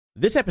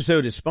This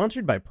episode is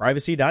sponsored by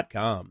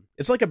Privacy.com.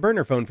 It's like a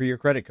burner phone for your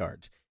credit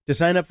cards. To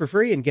sign up for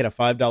free and get a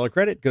 $5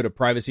 credit, go to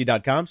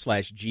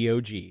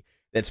Privacy.com/GOG.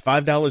 That's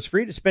 $5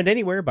 free to spend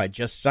anywhere by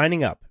just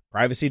signing up.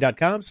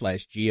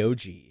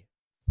 Privacy.com/GOG.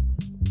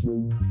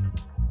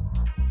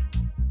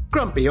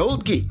 Grumpy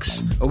Old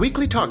Geeks, a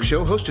weekly talk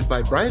show hosted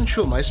by Brian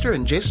Schulmeister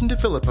and Jason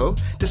DeFilippo,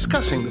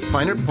 discussing the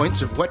finer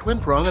points of what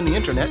went wrong on the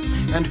internet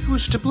and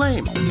who's to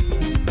blame.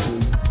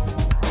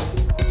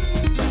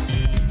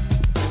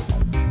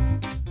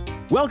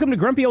 Welcome to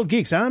Grumpy Old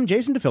Geeks. I'm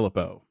Jason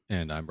DeFilippo.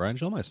 And I'm Brian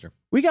Schulmeister.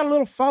 We got a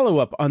little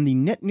follow-up on the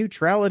net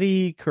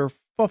neutrality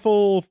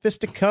kerfuffle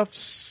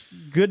fisticuffs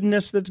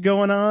goodness that's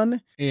going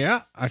on.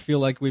 Yeah, I feel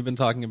like we've been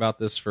talking about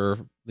this for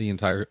the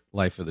entire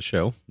life of the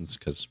show. It's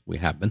because we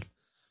have been.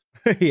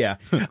 Yeah.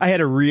 I had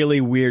a really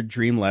weird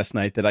dream last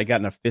night that I got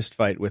in a fist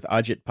fight with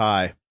Ajit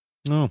Pai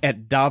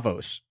at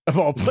Davos, of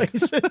all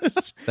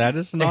places. That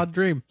is an odd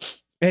dream.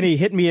 And he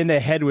hit me in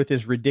the head with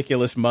his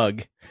ridiculous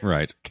mug.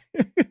 Right.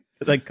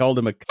 I called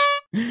him a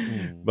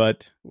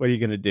but what are you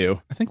going to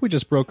do? I think we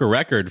just broke a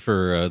record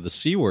for the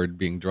C word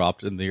being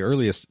dropped in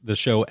the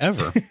show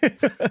ever.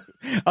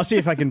 I'll see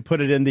if I can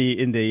put it in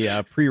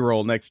the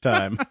pre-roll next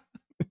time.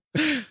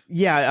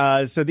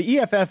 Yeah, so the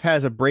EFF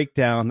has a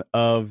breakdown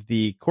of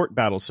the court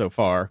battle so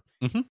far,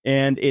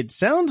 and it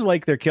sounds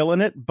like they're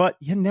killing it, but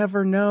you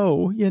never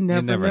know. You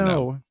never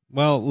know.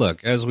 Well,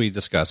 look, as we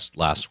discussed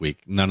last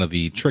week, none of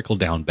the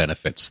trickle-down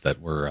benefits that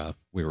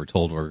we were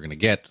told we were going to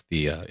get,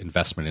 the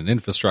investment in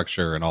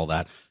infrastructure and all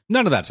that,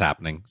 none of that's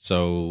happening.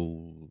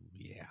 So,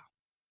 yeah.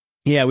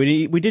 Yeah,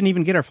 we didn't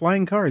even get our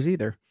flying cars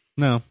either.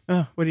 No.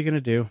 Oh, what are you going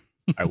to do?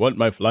 I want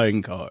my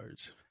flying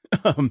cars.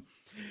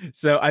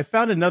 So I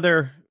found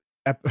another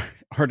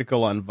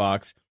article on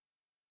Vox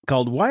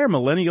called "Why Are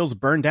Millennials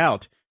Burned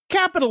Out?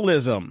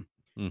 Capitalism."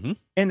 Mm-hmm.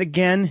 And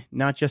again,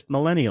 not just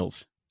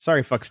millennials.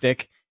 Sorry,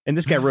 fuckstick. And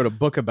this guy wrote a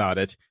book about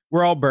it.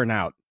 We're all burnt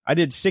out. I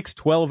did 6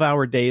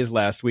 12-hour days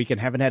last week and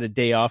haven't had a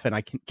day off, and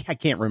I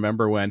can't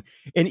remember when.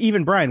 And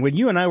even, Brian, when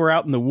you and I were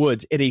out in the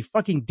woods at a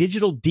fucking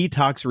digital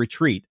detox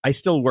retreat, I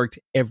still worked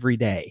every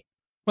day.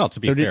 Well, to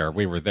be fair,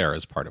 we were there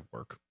as part of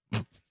work.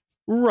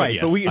 Right.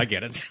 But yes, I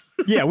get it.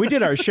 Yeah, we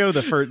did our show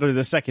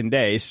the second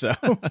day, so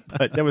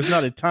but there was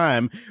not a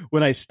time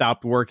when I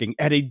stopped working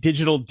at a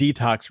digital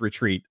detox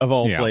retreat of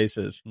all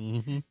places.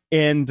 Mm-hmm.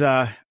 And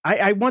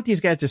I want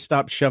these guys to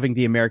stop shoving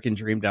the American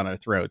dream down our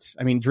throats.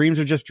 I mean, dreams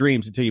are just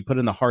dreams until you put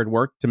in the hard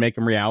work to make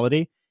them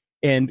reality.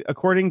 And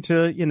according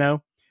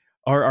to,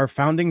 our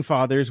founding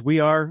fathers,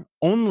 we are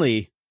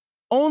only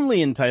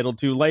entitled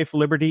to life,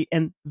 liberty,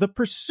 and the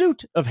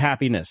pursuit of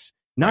happiness,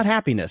 not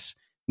happiness.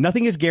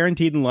 Nothing is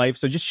guaranteed in life,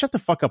 so just shut the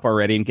fuck up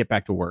already and get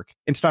back to work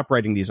and stop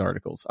writing these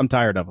articles. I'm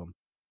tired of them.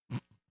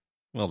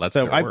 Well, that's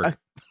their work.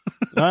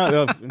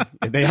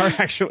 They are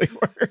actually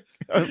work.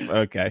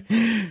 Okay.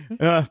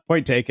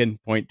 Point taken.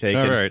 All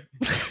right.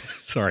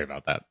 Sorry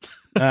about that.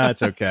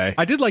 It's okay.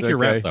 I did like your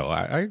rant, though.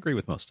 I agree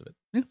with most of it.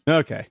 Yeah.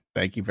 Okay.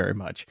 Thank you very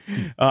much.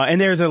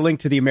 And there's a link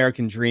to the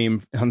American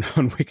Dream on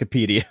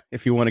Wikipedia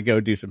if you want to go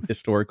do some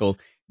historical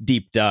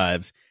deep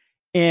dives.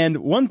 And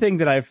one thing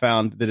that I've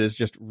found that is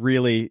just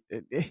really,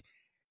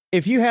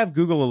 if you have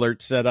Google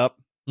Alerts set up,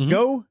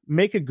 go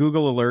make a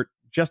Google alert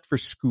just for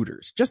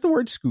scooters, just the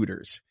word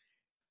scooters.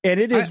 And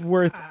it is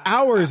worth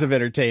hours of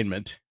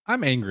entertainment.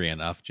 I'm angry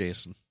enough,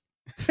 Jason.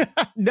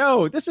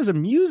 No, this is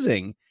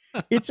amusing.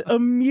 It's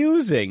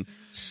amusing.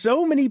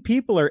 So many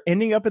people are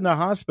ending up in the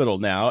hospital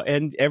now,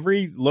 and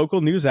every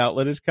local news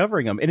outlet is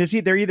covering them. And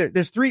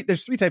there's three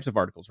types of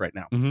articles right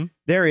now. Mm-hmm.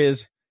 There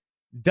is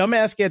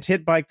dumbass gets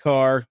hit by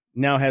car,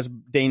 now has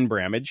Dane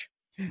Bramage.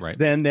 Right.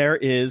 Then there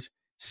is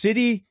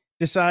city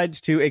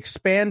decides to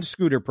expand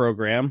scooter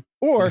program,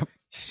 or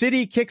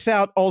city kicks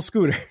out all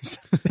scooters.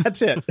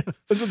 That's it.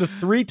 Those are the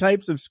 3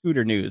 types of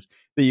scooter news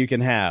that you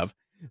can have.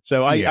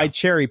 So I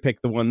cherry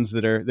pick the ones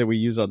that we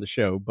use on the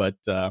show, but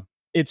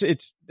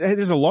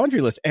there's a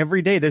laundry list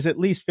every day. There's at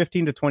least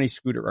 15 to 20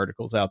 scooter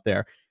articles out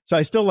there. So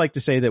I still like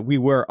to say that we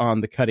were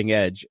on the cutting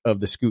edge of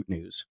the scoot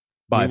news.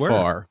 By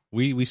far.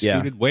 We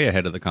scooted way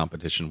ahead of the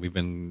competition. We've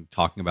been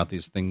talking about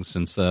these things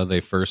since they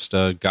first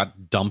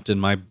got dumped in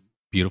my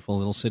beautiful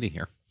little city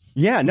here.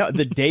 Yeah, no,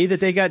 the day that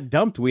they got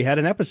dumped, we had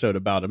an episode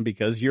about them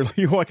because you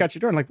walk out your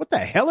door and like, what the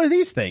hell are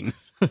these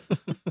things?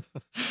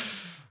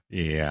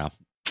 Yeah.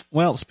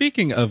 Well,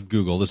 speaking of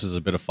Google, this is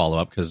a bit of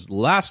follow-up because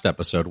last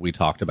episode we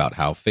talked about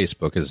how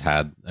Facebook has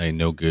had a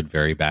no good,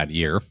 very bad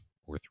year,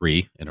 or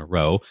 3 in a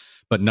row.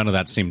 But none of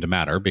that seemed to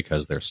matter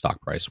because their stock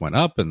price went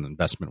up and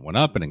investment went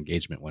up and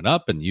engagement went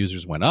up and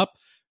users went up.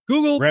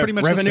 Google, pretty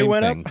much revenue the same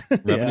went thing.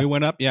 Up. Revenue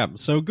went up. Yeah.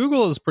 So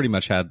Google has pretty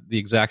much had the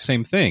exact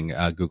same thing.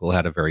 Google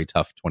had a very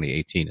tough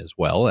 2018 as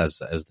well, as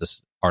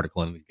this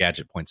article in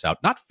Gadget points out.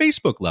 Not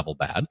Facebook level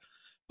bad,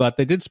 but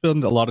they did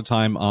spend a lot of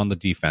time on the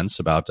defense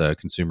about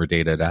consumer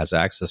data it has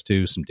access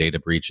to, some data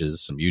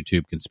breaches, some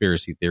YouTube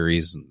conspiracy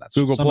theories, and that's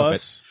Google some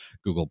Plus. of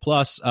it. Google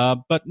Plus.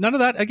 But none of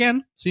that,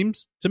 again,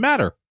 seems to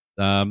matter.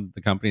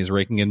 The company is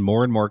raking in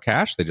more and more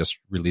cash. They just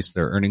released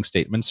their earnings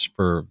statements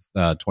for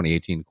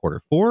 2018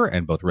 quarter four,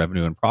 and both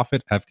revenue and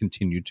profit have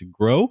continued to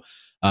grow.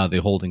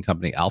 The holding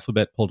company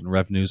Alphabet pulled in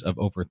revenues of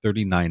over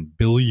 $39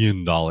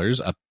 billion,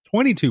 up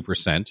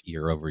 22%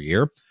 year over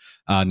year.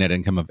 Net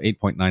income of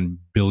 $8.9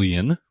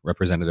 billion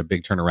represented a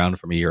big turnaround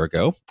from a year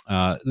ago.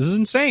 This is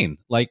insane.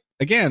 Like,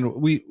 again,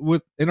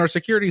 in our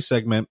security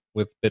segment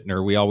with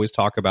Bittner, we always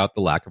talk about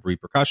the lack of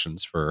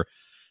repercussions for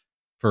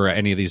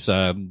any of these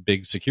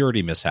big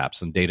security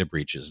mishaps and data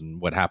breaches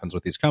and what happens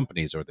with these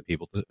companies or the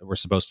people that were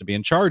supposed to be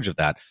in charge of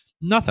that.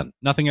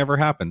 Nothing ever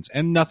happens.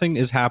 And nothing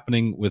is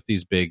happening with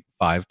these big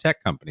 5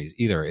 tech companies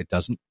either. It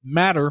doesn't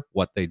matter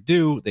what they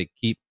do. They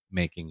keep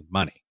making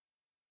money.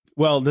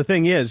 Well, the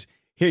thing is,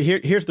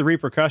 here's the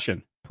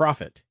repercussion.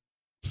 Profit.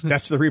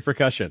 That's the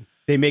repercussion.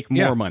 They make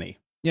more money.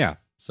 Yeah.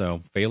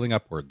 So failing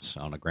upwards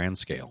on a grand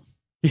scale.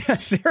 Yeah,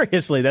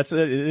 seriously, it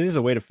is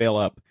a way to fail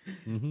up.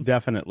 Mm-hmm.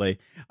 Definitely.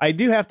 I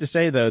do have to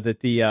say though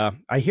that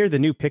I hear the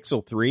new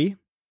Pixel 3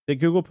 that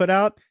Google put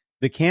out,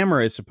 the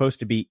camera is supposed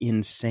to be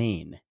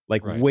insane,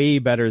 like way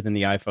better than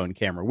the iPhone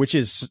camera, which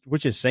is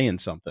saying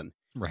something.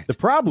 Right. The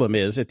problem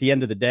is, at the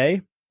end of the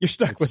day, you're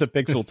stuck with a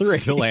Pixel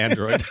 3. Still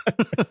Android.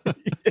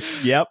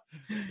 Yep.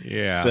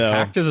 Yeah. So,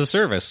 hacked as a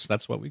service.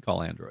 That's what we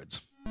call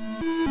Androids.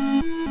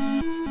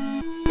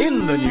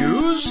 In the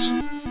news.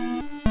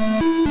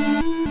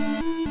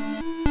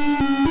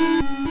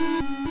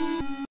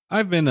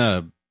 I've been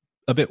a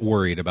bit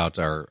worried about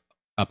our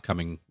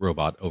upcoming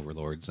robot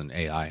overlords and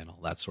AI and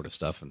all that sort of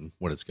stuff and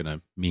what it's going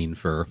to mean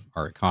for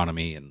our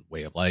economy and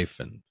way of life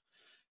and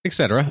et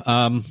cetera.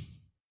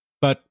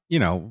 But,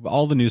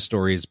 all the news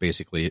stories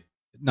basically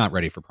not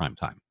ready for prime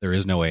time. There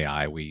is no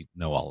AI. We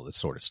know all of this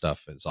sort of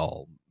stuff is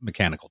all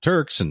mechanical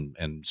Turks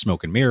and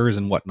smoke and mirrors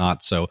and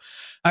whatnot. So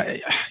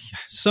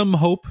some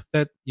hope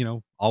that,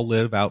 I'll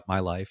live out my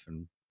life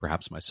and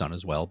perhaps my son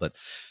as well. But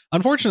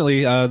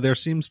unfortunately, there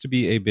seems to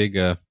be a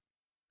big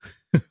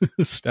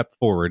step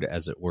forward,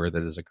 as it were,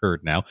 that has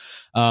occurred now.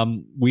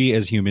 We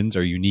as humans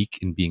are unique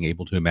in being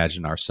able to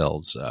imagine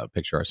ourselves,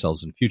 picture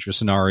ourselves in future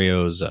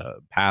scenarios,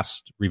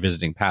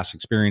 revisiting past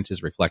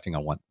experiences, reflecting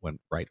on what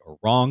went right or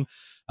wrong.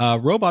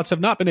 Robots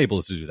have not been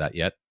able to do that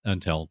yet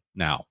until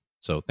now.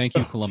 So thank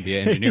you,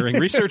 Columbia engineering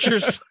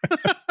researchers,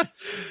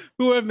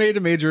 who have made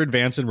a major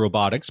advance in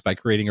robotics by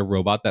creating a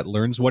robot that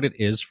learns what it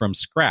is from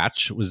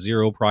scratch with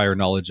zero prior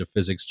knowledge of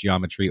physics,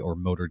 geometry, or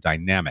motor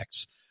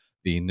dynamics.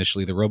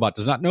 Initially, the robot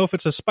does not know if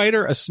it's a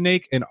spider, a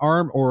snake, an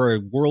arm, or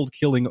a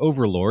world-killing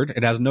overlord.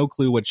 It has no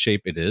clue what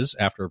shape it is.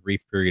 After a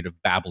brief period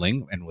of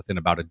babbling, and within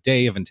about a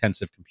day of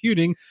intensive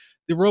computing,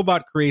 the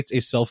robot creates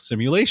a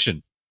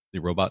self-simulation. The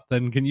robot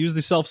then can use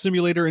the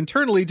self-simulator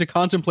internally to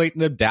contemplate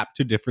and adapt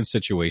to different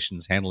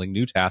situations, handling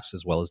new tasks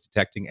as well as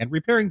detecting and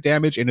repairing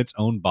damage in its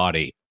own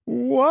body.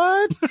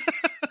 What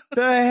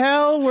the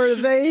hell were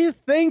they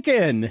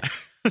thinking?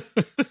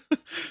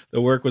 The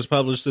work was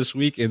published this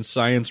week in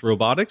Science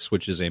Robotics,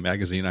 which is a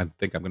magazine I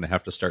think I'm going to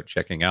have to start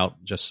checking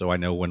out just so I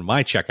know when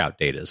my checkout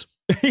date is.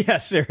 Yeah,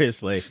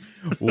 seriously.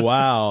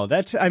 Wow.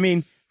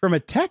 From a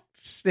tech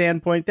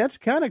standpoint, that's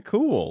kind of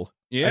cool.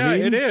 Yeah,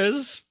 it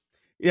is.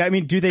 Yeah,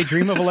 do they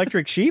dream of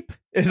electric sheep?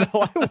 Is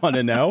all I want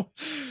to know.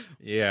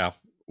 Yeah.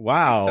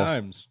 Wow.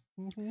 Times.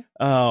 Mm-hmm.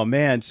 Oh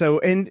man. So,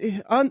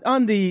 and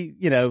on the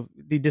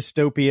the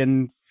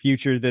dystopian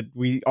future that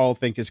we all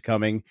think is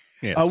coming,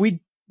 yes.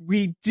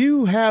 We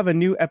do have a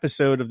new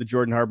episode of the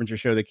Jordan Harbinger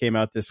Show that came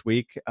out this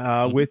week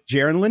with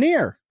Jaron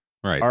Lanier,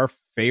 right? Our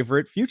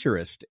favorite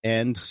futurist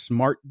and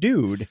smart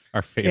dude,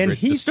 our favorite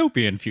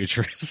dystopian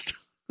futurist.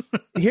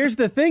 Here's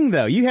the thing,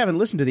 though: you haven't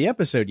listened to the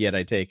episode yet.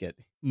 I take it.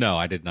 No,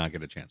 I did not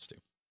get a chance to.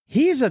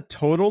 He's a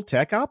total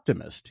tech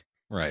optimist.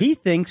 Right. He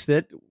thinks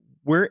that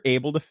we're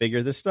able to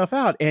figure this stuff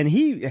out. And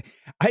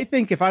I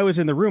think if I was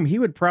in the room, he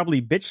would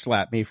probably bitch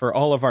slap me for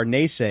all of our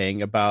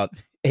naysaying about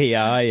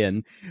AI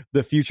and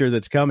the future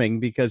that's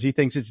coming, because he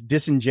thinks it's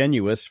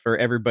disingenuous for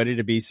everybody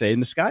to be saying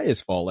the sky is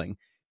falling,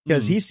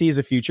 because he sees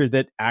a future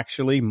that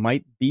actually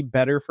might be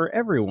better for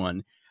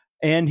everyone.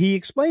 And he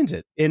explains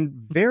it in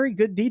very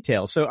good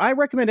detail. So I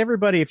recommend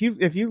everybody, if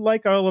you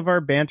like all of our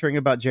bantering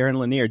about Jaron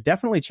Lanier,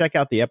 definitely check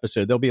out the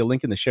episode. There'll be a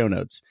link in the show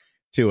notes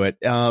to it.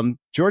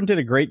 Jordan did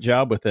a great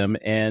job with him,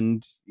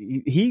 and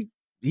he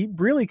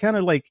really kind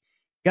of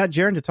got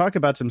Jaron to talk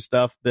about some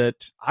stuff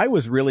that I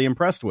was really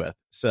impressed with.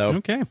 So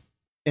okay.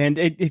 And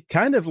it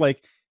kind of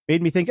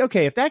made me think,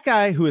 okay, if that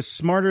guy who is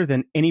smarter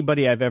than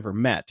anybody I've ever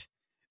met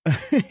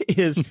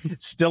is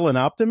still an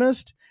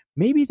optimist,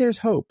 maybe there's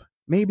hope.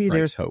 Maybe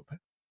there's hope.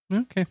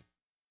 Okay.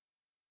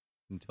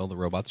 Until the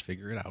robots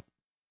figure it out.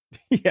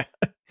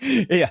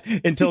 Yeah.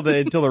 Until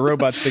the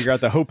robots figure out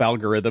the hope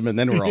algorithm, and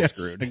then we're all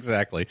screwed.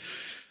 Exactly.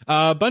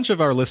 A bunch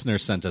of our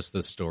listeners sent us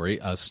this story.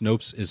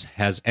 Snopes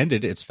has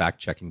ended its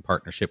fact-checking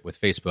partnership with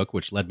Facebook,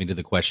 which led me to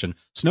the question: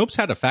 Snopes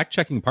had a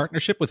fact-checking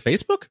partnership with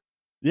Facebook?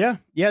 Yeah,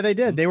 they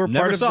did. They were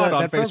Never part saw of it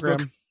on that Facebook.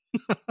 Program.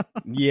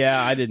 Yeah,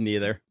 I didn't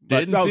either.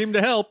 Didn't seem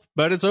to help,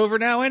 but it's over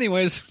now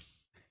anyways.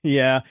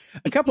 Yeah.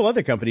 A couple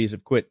other companies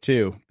have quit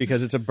too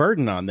because it's a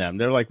burden on them.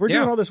 They're like, we're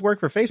doing all this work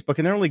for Facebook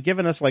and they're only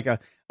giving us like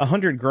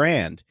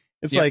 $100,000.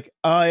 It's like,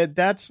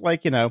 that's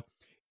like,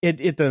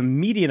 it the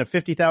median of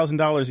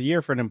 $50,000 a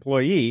year for an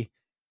employee.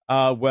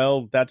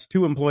 Well, that's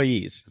 2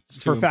 employees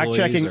for fact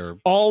checking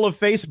all of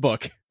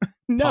Facebook.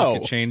 No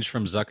pocket change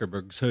from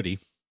Zuckerberg's hoodie.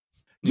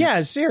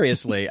 Yeah,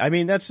 seriously. I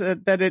mean,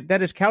 that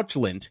is couch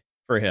lint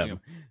for him. Yep.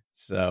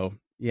 So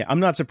yeah, I'm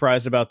not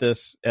surprised about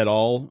this at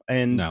all.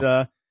 And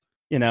I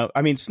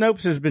mean,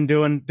 Snopes has been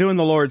doing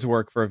the Lord's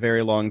work for a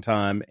very long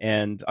time,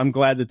 and I'm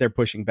glad that they're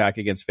pushing back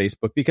against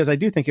Facebook because I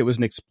do think it was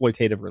an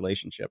exploitative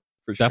relationship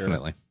for sure.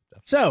 Definitely.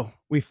 So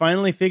we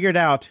finally figured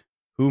out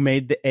who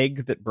made the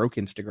egg that broke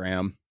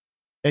Instagram.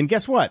 And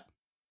guess what?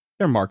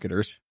 They're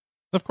marketers.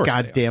 Of course.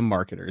 Goddamn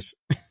marketers.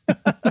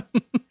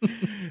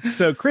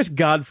 So Chris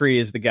Godfrey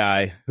is the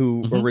guy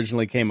who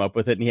originally came up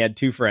with it, and he had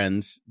 2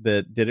 friends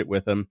that did it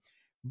with him.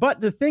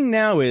 But the thing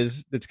now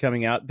is that's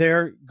coming out,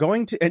 they're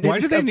going to... Why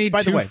do they need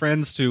 2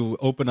 friends to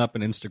open up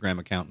an Instagram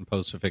account and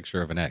post a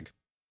picture of an egg?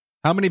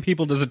 How many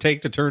people does it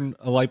take to turn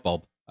a light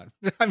bulb?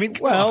 I mean,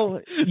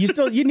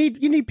 you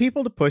need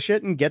people to push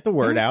it and get the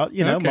word out.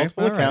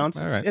 Multiple accounts.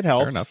 All right. It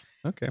helps. Fair enough.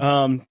 Okay.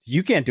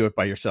 You can't do it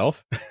by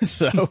yourself.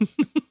 So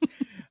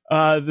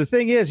the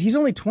thing is, he's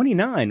only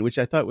 29, which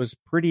I thought was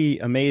pretty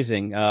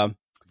amazing.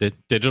 The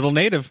digital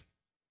native.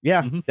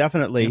 Yeah,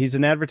 definitely. Yep. He's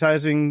in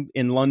advertising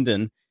in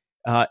London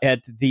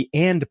at the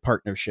And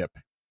Partnership,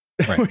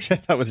 which I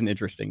thought was an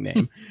interesting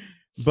name.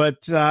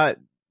 But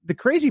the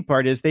crazy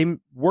part is they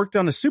worked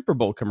on a Super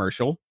Bowl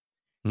commercial,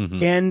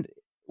 and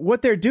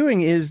what they're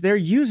doing is they're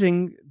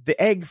using the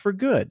egg for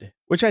good,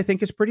 which I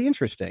think is pretty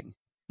interesting.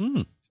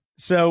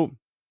 So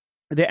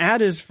the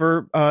ad is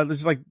for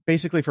it's like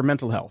basically for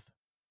mental health,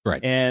 right?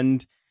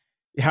 And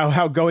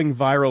how going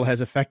viral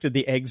has affected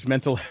the egg's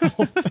mental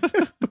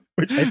health,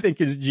 which I think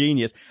is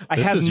genius. I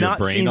have not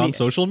your brain seen on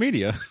social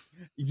media.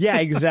 Yeah,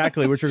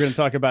 exactly, which we're going to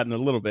talk about in a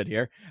little bit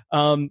here.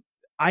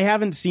 I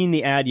haven't seen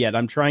the ad yet.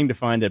 I'm trying to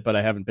find it, but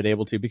I haven't been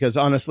able to because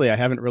honestly, I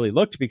haven't really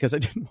looked because I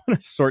didn't want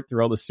to sort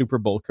through all the Super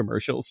Bowl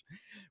commercials,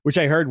 which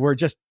I heard were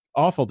just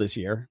awful this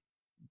year.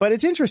 But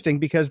it's interesting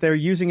because they're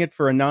using it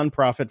for a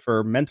nonprofit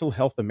for Mental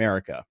Health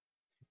America.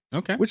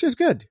 Okay. Which is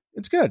good.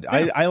 It's good.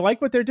 Yeah. I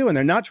like what they're doing.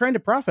 They're not trying to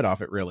profit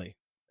off it, really.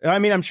 I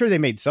mean, I'm sure they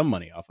made some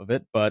money off of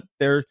it, but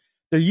they're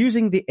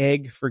using the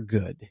egg for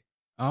good.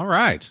 All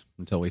right.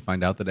 Until we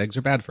find out that eggs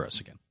are bad for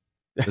us again.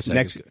 This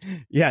egg is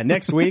good. Yeah,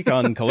 next week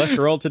on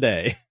Cholesterol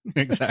Today.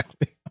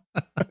 Exactly.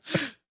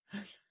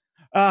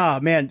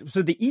 Man.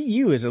 So the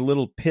EU is a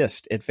little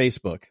pissed at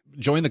Facebook.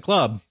 Join the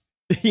club.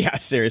 Yeah,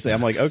 seriously.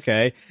 I'm like,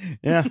 okay.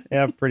 Yeah,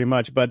 pretty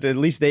much. But at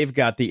least they've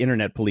got the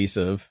internet police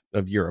of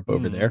Europe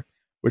over there,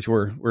 which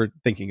we're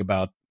thinking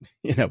about,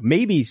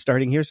 maybe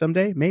starting here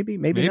someday. Maybe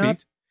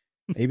not.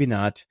 Maybe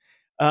not.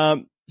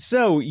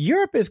 So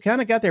Europe has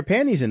kind of got their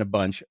panties in a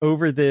bunch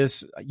over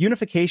this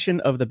unification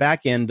of the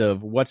back end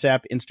of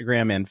WhatsApp,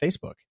 Instagram, and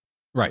Facebook.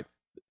 Right.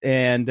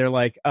 And they're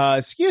like,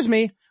 excuse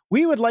me,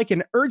 we would like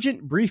an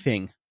urgent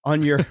briefing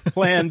on your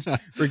plans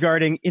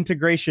regarding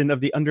integration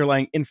of the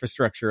underlying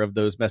infrastructure of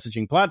those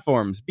messaging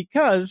platforms,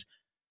 because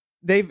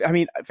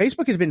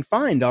Facebook has been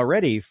fined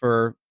already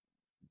for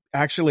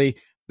actually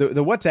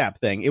the WhatsApp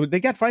thing. They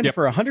got fined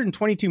for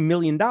 $122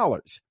 million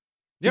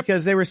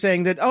because they were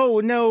saying that, oh,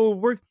 no,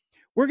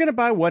 we're going to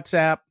buy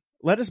WhatsApp.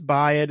 Let us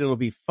buy it. It'll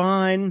be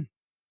fine.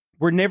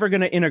 We're never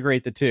going to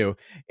integrate the two.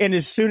 And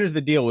as soon as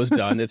the deal was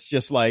done, it's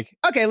just like,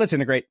 okay, let's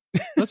integrate.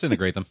 Let's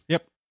integrate them.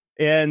 Yep.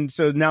 And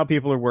so now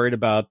people are worried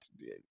about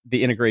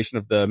the integration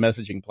of the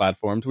messaging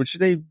platforms, which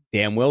they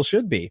damn well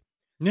should be.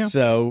 Yeah.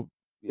 So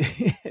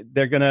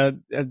they're going to,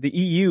 the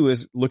EU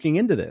is looking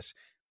into this,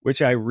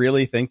 which I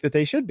really think that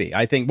they should be.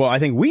 I think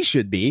we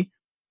should be.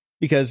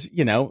 Because,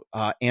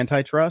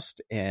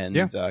 antitrust and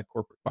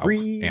corporate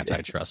greed.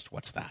 Antitrust,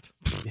 what's that?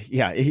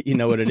 Yeah, you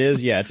know what it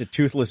is? Yeah, it's a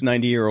toothless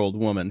 90-year-old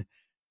woman.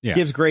 Yeah.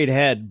 Gives great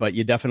head, but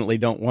you definitely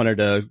don't want her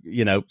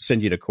to,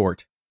 send you to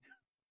court.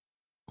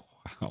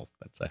 Wow,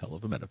 that's a hell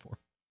of a metaphor.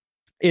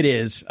 It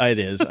is.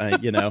 I'm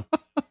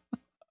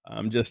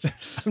just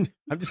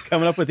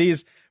coming up with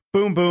these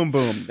boom, boom,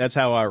 boom. That's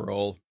how I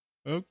roll.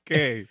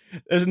 Okay.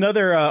 There's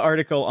another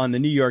article on the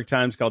New York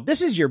Times called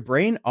 "This Is Your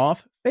Brain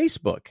Off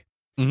Facebook."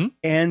 Mm-hmm.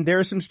 And there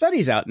are some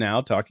studies out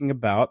now talking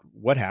about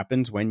what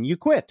happens when you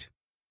quit.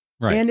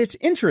 Right. And it's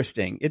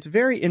interesting. It's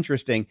very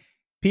interesting.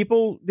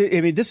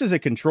 This is a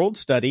controlled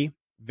study,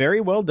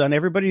 very well done.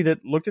 Everybody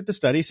that looked at the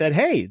study said,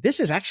 hey, this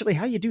is actually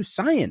how you do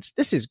science.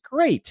 This is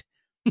great.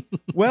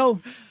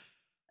 Well,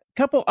 a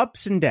couple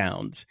ups and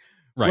downs.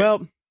 Right.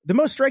 Well, the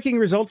most striking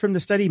result from the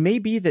study may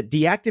be that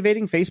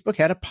deactivating Facebook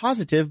had a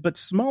positive but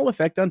small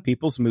effect on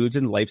people's moods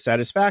and life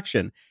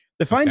satisfaction.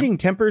 The finding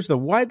tempers the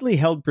widely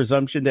held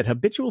presumption that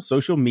habitual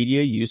social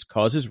media use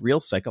causes real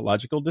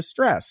psychological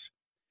distress.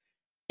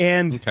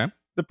 And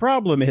the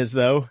problem is,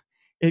 though,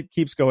 it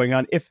keeps going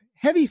on. If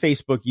heavy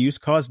Facebook use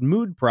caused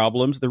mood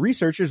problems, the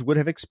researchers would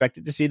have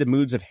expected to see the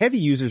moods of heavy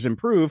users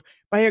improve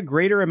by a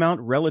greater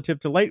amount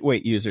relative to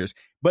lightweight users.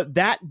 But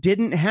that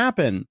didn't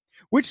happen.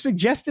 which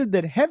suggested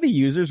that heavy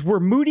users were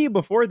moody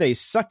before they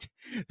sucked.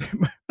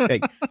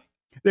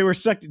 They were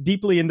sucked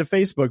deeply into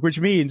Facebook, which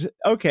means,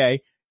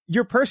 okay,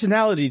 your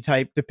personality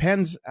type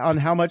depends on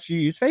how much you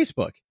use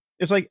Facebook.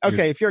 It's like,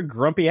 okay, if you're a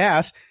grumpy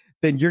ass,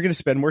 then you're going to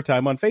spend more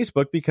time on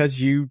Facebook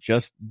because you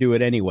just do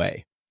it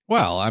anyway.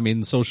 Well, I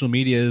mean, social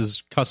media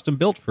is custom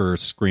built for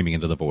screaming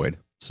into the void.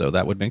 So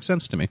that would make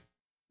sense to me.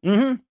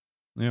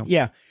 Mm-hmm.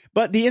 Yeah.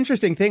 But the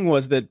interesting thing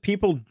was that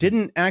people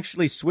didn't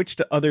actually switch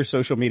to other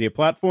social media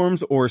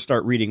platforms or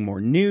start reading more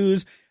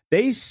news.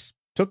 They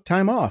took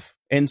time off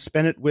and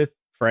spent it with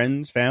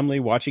friends, family,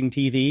 watching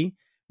TV,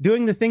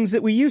 doing the things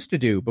that we used to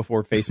do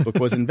before Facebook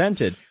was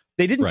invented.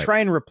 They didn't try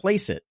and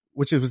replace it,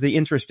 which was the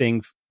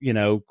interesting,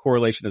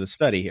 correlation of the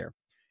study here.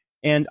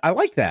 And I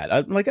like that.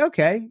 I'm like,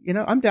 okay,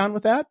 I'm down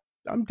with that.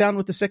 I'm down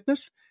with the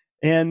sickness.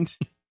 And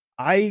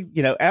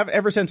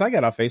ever since I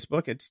got off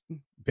Facebook, it's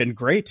been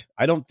great.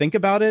 I don't think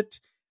about it.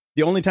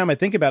 The only time I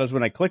think about it is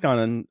when I click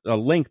on a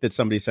link that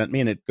somebody sent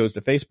me and it goes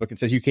to Facebook and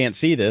says, you can't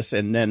see this.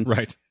 And then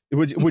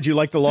would you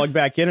like to log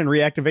back in and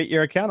reactivate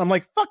your account? I'm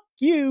like, fuck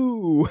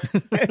you.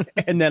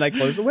 And then I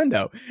close the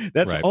window.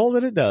 That's all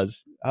that it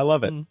does. I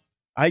love it.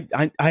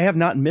 I have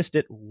not missed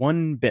it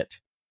one bit.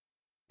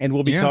 And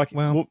we'll be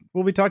talking.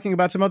 We'll be talking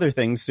about some other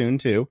things soon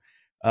too,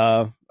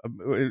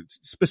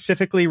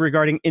 specifically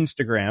regarding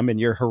Instagram. And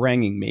you're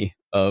haranguing me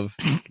of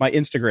my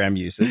Instagram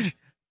usage.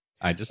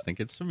 I just think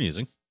it's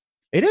amusing.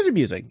 It is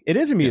amusing.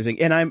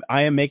 And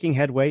I am making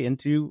headway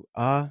into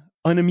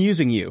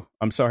unamusing you.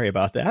 I'm sorry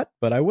about that,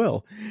 but I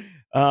will.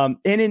 And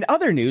in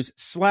other news,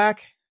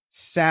 Slack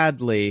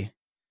sadly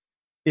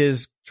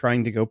is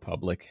trying to go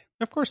public.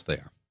 Of course they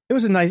are. It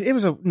was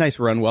a nice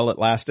run while it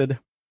lasted.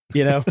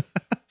 Are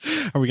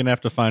we going to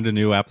have to find a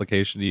new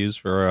application to use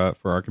for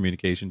our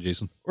communication,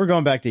 Jason? We're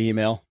going back to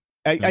email.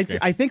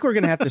 I think we're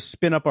going to have to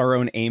spin up our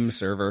own AIM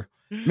server.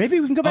 Maybe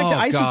we can go back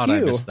to ICQ. God,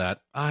 I miss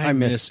that. I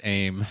miss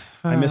AIM.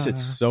 I miss it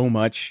so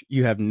much.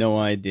 You have no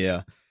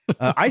idea.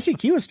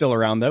 ICQ is still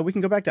around, though. We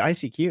can go back to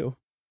ICQ.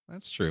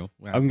 That's true.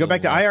 I can go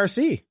back to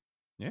IRC.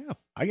 Yeah.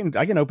 I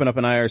can open up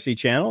an IRC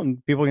channel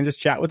and people can just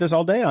chat with us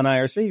all day on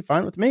IRC.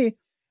 Fine with me.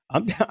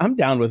 I'm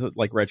down with it,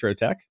 like retro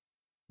tech.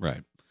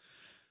 Right.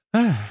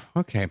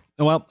 Okay.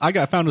 Well,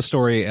 I found a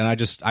story and I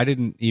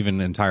didn't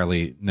even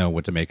entirely know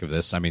what to make of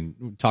this. I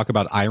mean, talk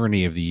about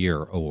Irony of the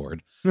Year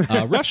award.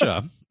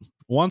 Russia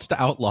wants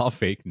to outlaw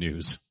fake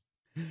news.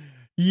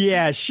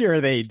 Yeah, sure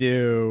they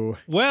do.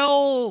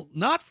 Well,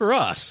 not for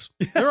us.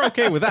 They're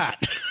okay with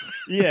that.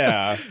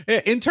 Yeah.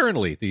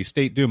 Internally, the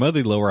State Duma,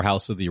 the lower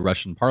house of the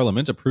Russian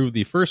parliament, approved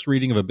the first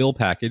reading of a bill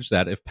package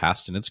that, if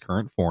passed in its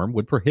current form,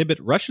 would prohibit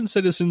Russian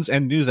citizens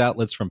and news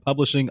outlets from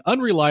publishing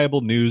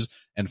unreliable news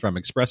and from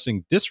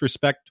expressing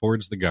disrespect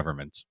towards the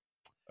government.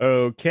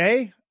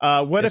 Okay.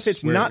 What if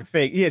it's not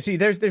fake? Yeah, see,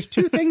 there's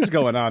two things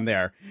going on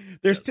there.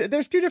 There's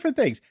two different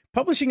things.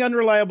 Publishing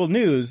unreliable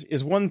news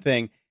is one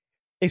thing.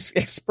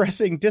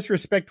 Expressing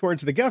disrespect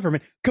towards the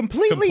government,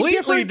 completely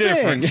different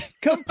thing.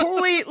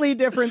 Completely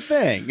different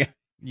thing.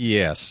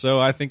 Yes, so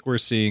I think we're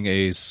seeing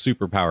a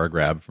superpower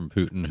grab from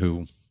Putin,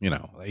 who,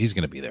 he's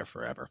going to be there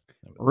forever.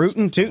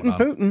 Rootin' tootin'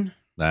 Putin.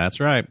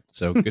 That's right.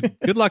 So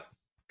good luck.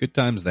 Good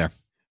times there.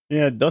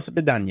 Yeah, dos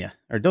vidanya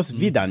or dos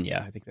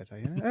vidanya. I think that's how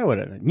you.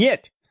 Whatever.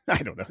 Niet. I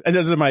don't know.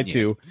 Those are my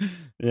two.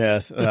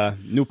 Yes.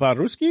 Nupa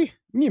Ruski,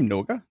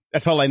 Nimnoga.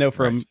 That's all I know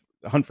from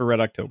Hunt for Red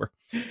October.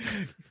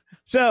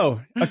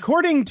 So,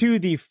 according to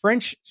the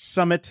French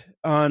summit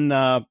on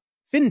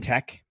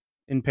fintech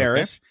in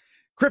Paris,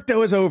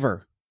 crypto is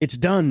over. It's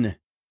done.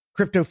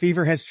 Crypto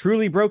fever has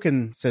truly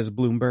broken, says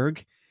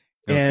Bloomberg.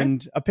 Okay.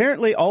 And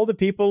apparently all the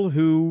people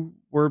who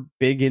were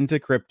big into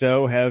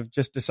crypto have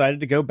just decided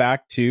to go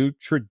back to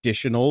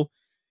traditional,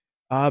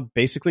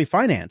 basically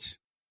finance.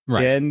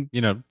 Right. And,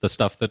 the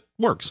stuff that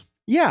works.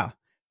 Yeah.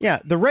 Yeah.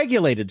 The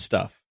regulated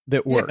stuff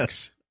that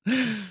works.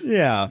 Yes.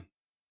 Yeah.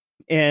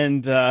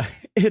 And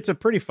it's a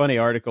pretty funny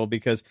article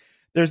because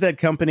there's that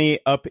company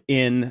up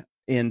in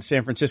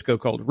San Francisco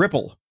called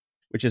Ripple,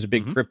 which is a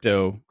big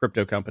crypto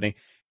company.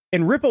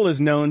 And Ripple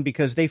is known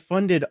because they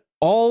funded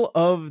all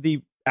of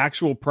the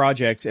actual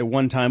projects at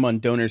one time on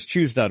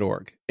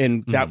DonorsChoose.org.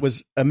 And that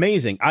was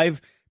amazing. I've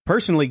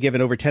personally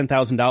given over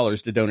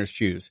 $10,000 to Donors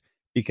Choose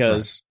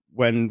because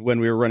when we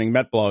were running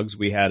MetBlogs,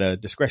 we had a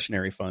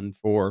discretionary fund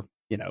for,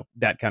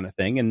 that kind of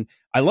thing. And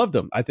I loved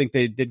them. I think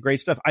they did great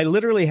stuff. I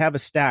literally have a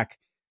stack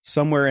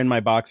somewhere in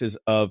my boxes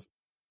of,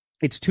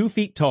 it's 2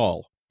 feet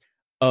tall,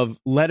 of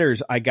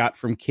letters I got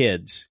from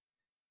kids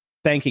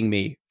thanking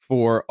me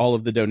for all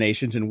of the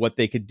donations and what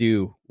they could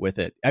do with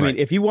it. I mean,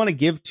 if you want to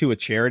give to a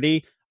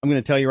charity, I'm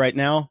going to tell you right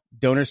now,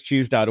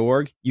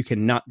 DonorsChoose.org, you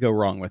cannot go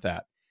wrong with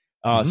that.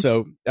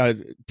 So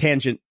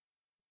tangent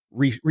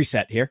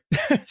reset here.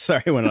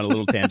 Sorry, I went on a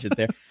little tangent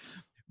there.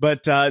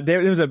 But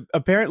there was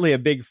apparently a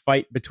big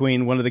fight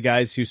between one of the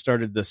guys who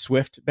started the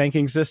Swift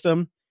banking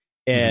system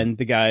and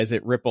the guys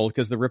at Ripple,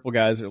 because the Ripple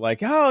guys are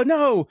like, oh,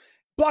 no,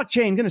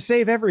 blockchain going to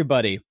save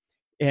everybody.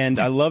 And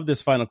I love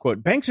this final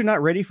quote. Banks are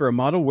not ready for a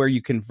model where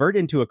you convert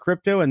into a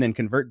crypto and then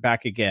convert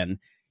back again.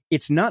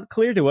 it's not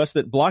clear to us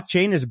that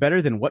blockchain is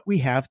better than what we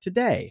have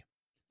today.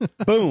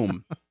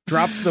 Boom.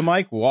 Drops the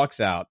mic, walks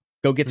out.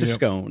 Go gets a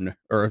scone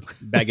or a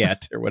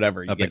baguette or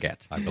whatever. A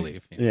baguette, I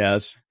believe. Yeah.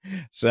 Yes.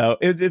 So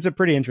it's a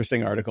pretty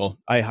interesting article.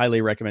 I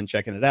highly recommend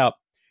checking it out.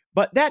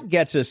 But that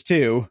gets us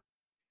to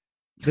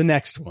the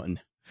next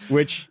one,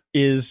 which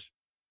is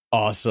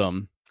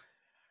awesome.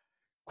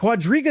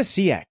 Quadriga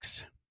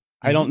CX.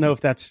 I don't know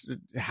if that's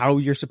how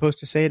you're supposed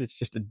to say it. It's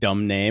just a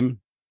dumb name.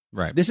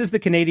 Right. This is the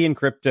Canadian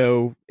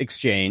crypto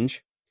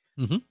exchange.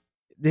 Mm-hmm.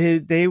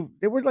 They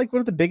were like one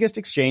of the biggest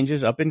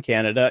exchanges up in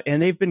Canada,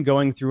 and they've been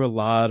going through a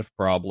lot of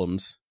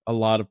problems.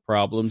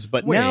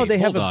 But now they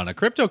have a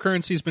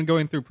cryptocurrency's been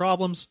going through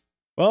problems.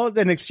 Well,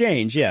 an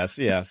exchange, yes.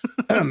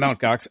 Mount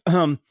Cox.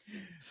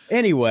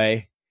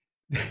 Anyway,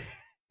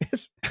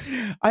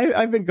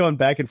 I've been going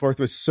back and forth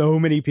with so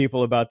many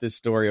people about this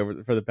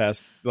story for the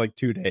past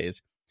 2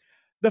 days.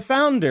 The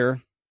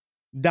founder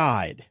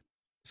died.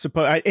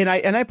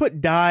 I put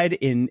died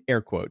in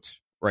air quotes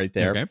right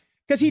there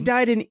because he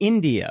died in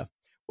India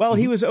while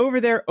he was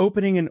over there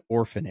opening an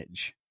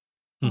orphanage.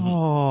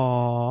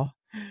 Oh,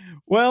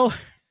 well,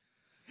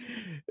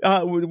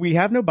 we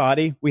have no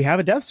body. We have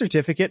a death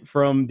certificate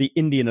from the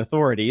Indian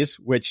authorities,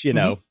 which,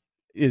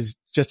 is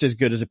just as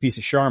good as a piece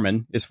of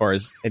Charmin as far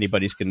as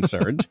anybody's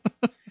concerned.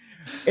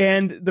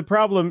 And the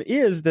problem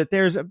is that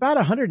there's about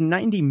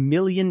 $190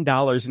 million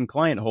in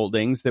client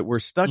holdings that were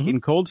stuck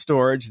in cold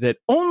storage that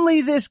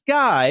only this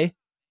guy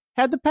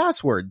had the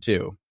password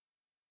to.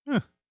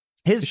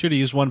 He should have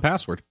used one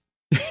password.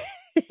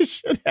 He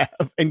should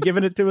have, and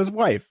given it to his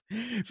wife,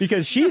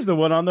 because she's the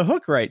one on the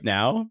hook right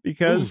now.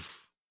 Because,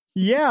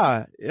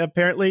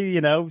 apparently,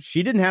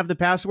 she didn't have the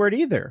password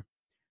either.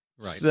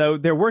 Right. So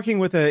they're working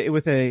with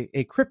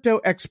a crypto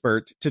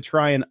expert to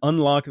try and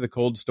unlock the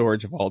cold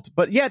storage vault,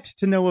 but yet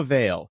to no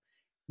avail.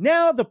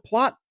 Now the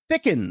plot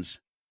thickens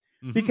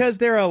because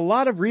there are a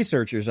lot of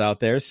researchers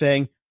out there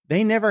saying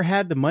they never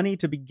had the money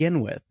to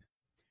begin with.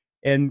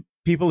 And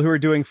people who are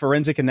doing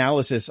forensic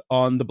analysis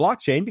on the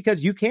blockchain,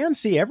 because you can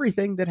see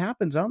everything that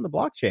happens on the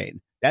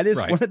blockchain. That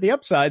is one of the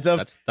upsides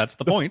of that's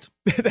the point.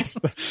 That's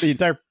the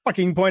entire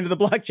fucking point of the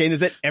blockchain, is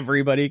that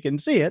everybody can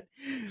see it.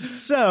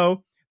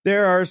 So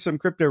there are some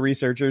crypto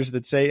researchers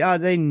that say,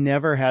 they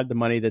never had the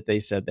money that they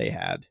said they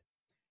had.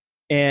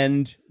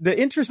 And the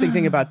interesting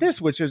thing about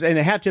this, which was, and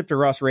a hat tip to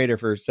Ross Rader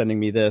for sending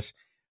me this.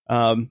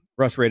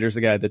 Ross Rader's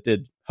the guy that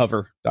did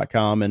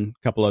hover.com and a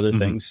couple other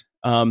things.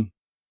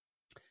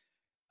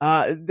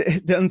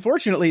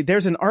 Unfortunately,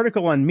 there's an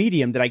article on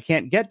Medium that I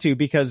can't get to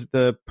because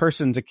the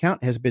person's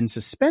account has been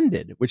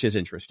suspended, which is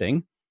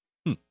interesting.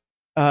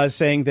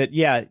 Saying that,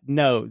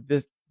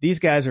 these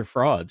guys are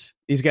frauds.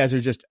 These guys are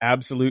just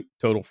absolute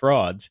total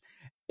frauds.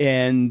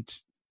 And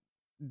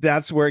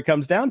that's where it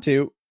comes down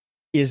to.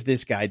 Is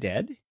this guy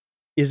dead?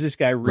 Is this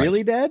guy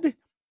really dead?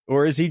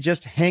 Or is he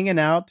just hanging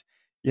out,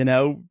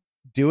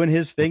 doing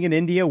his thing in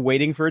India,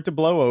 waiting for it to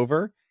blow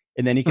over?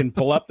 And then he can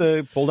pull up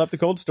the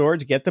cold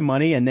storage, get the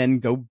money, and then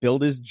go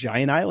build his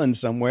giant island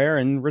somewhere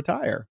and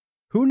retire.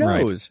 Who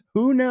knows? Right.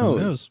 Who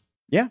knows?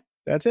 Yeah,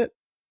 that's it.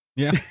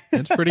 Yeah,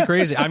 it's pretty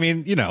crazy. I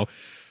mean,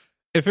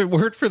 if it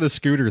weren't for the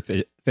scooter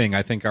thing,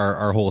 I think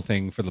our whole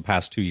thing for the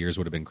past 2 years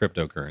would have been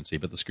cryptocurrency,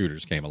 but the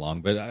scooters came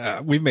along.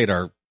 But we've made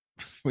our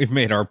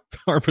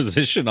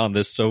position on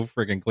this so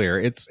freaking clear.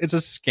 It's a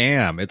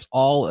scam. It's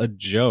all a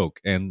joke,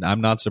 and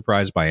I'm not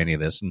surprised by any of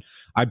this. And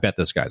I bet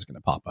this guy's going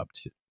to pop up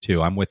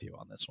too. I'm with you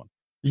on this one.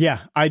 Yeah,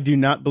 I do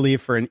not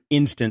believe for an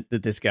instant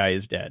that this guy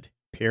is dead.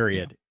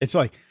 Period. Yeah. It's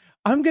like,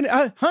 I'm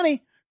gonna,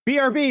 honey,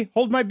 BRB,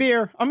 hold my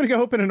beer. I'm gonna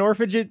go open an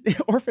orphanage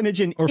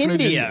in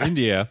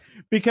India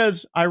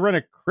because I run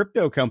a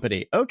crypto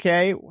company.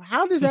 Okay,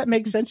 how does that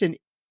make sense in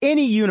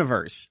any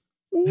universe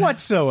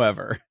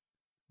whatsoever?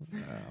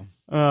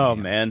 Oh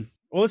man.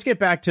 Well, let's get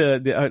back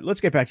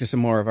to some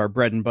more of our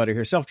bread and butter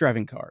here.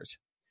 Self-driving cars.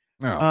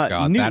 Oh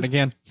God, that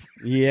again?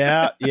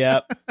 Yeah.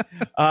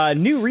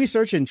 New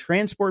research in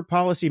Transport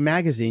Policy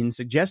magazine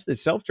suggests that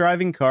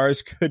self-driving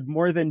cars could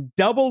more than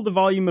double the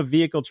volume of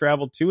vehicle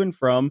travel to and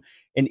from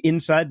and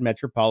inside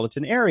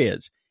metropolitan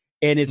areas.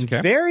 And it's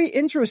very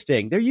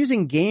interesting. They're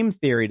using game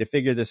theory to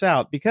figure this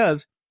out,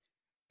 because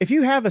if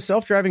you have a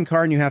self-driving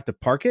car and you have to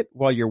park it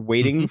while you're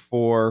waiting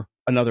for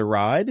another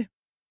ride,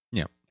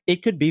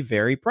 it could be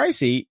very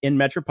pricey in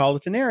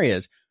metropolitan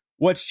areas.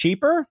 What's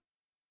cheaper?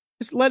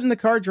 Just letting the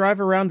car drive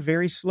around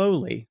very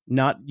slowly,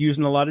 not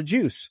using a lot of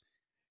juice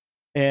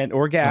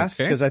or gas,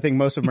 because I think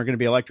most of them are going to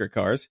be electric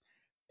cars.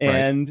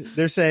 And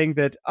they're saying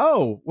that,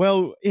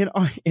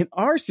 in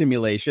our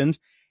simulations,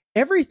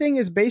 everything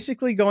is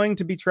basically going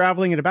to be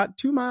traveling at about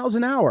 2 miles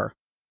an hour,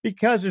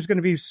 because there's going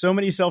to be so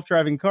many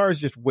self-driving cars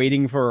just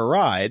waiting for a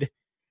ride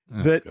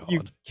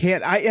you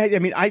can't.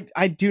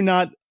 I do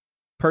not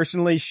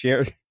personally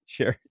share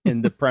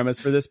in the premise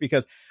for this,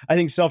 because I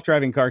think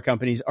self-driving car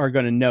companies are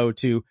going to know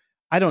to,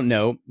 I don't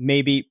know,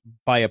 maybe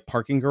buy a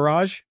parking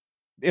garage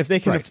if they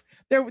can.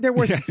 They're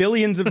worth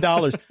billions of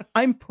dollars.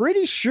 I'm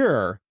pretty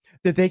sure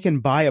that they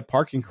can buy a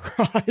parking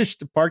garage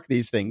to park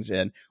these things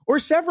in, or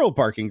several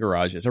parking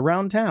garages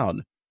around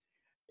town.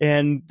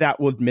 And that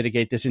would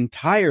mitigate this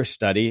entire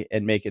study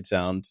and make it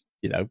sound,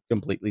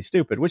 completely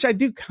stupid, which I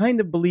do kind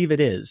of believe it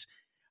is.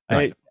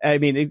 Right. I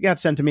mean, it got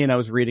sent to me and I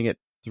was reading it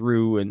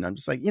through and I'm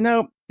just like,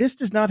 this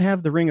does not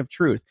have the ring of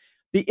truth.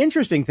 The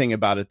interesting thing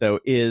about it, though,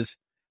 is,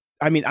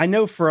 I mean, I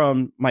know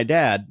from my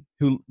dad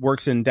who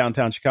works in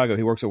downtown Chicago,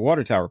 he works at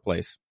Water Tower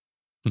Place.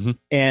 Mm-hmm.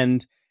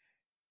 And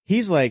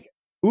he's like,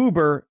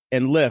 Uber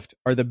and Lyft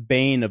are the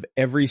bane of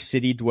every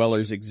city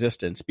dweller's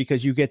existence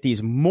because you get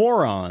these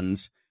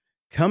morons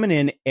coming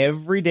in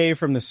every day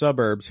from the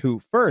suburbs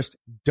who first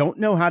don't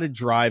know how to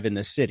drive in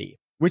the city,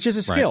 which is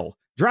a skill. Right.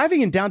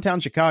 Driving in downtown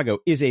Chicago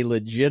is a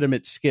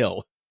legitimate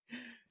skill.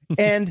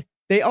 And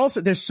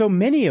there's so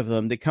many of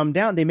them that come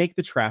down, they make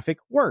the traffic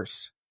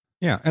worse.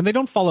 Yeah, and they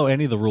don't follow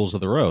any of the rules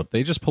of the road.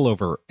 They just pull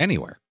over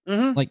anywhere.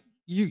 Mm-hmm. Like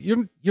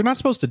you're not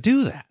supposed to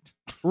do that.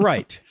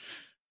 Right.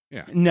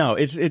 Yeah. No,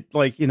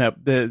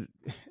 the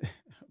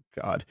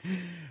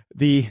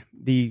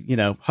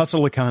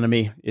hustle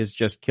economy is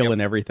just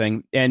killing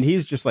everything. And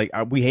he's just like,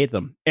 we hate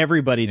them.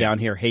 Everybody down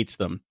here hates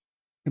them.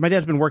 And my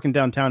dad's been working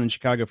downtown in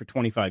Chicago for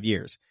 25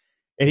 years.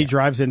 And he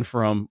drives in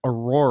from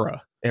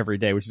Aurora every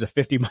day, which is a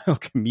 50-mile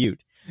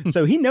commute.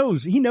 So he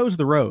knows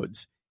the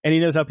roads and he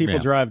knows how people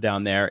drive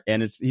down there.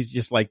 And he's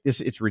just like,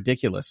 it's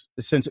ridiculous.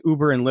 Since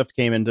Uber and Lyft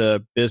came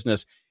into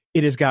business,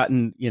 it has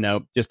gotten,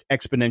 just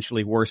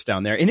exponentially worse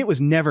down there. And it was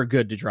never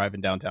good to drive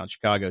in downtown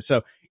Chicago.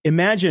 So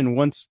imagine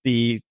once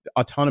the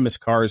autonomous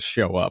cars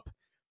show up,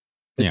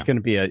 it's going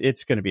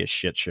to be a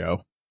shit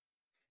show.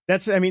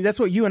 That's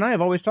what you and I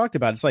have always talked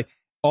about. It's like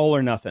all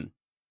or nothing.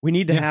 We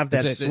need to have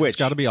that switch. It's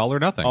got to be all or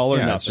nothing. All or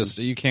nothing. It's just,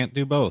 you can't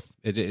do both.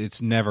 It's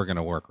never going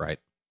to work right.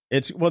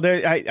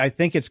 I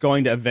think it's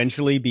going to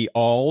eventually be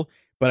all,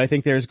 but I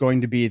think there's going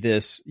to be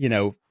this,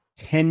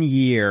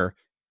 10-year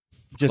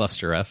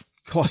just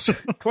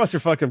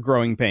clusterfuck of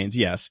growing pains.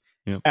 Yes,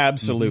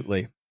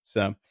 absolutely.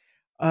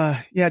 Mm-hmm.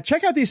 So,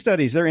 check out these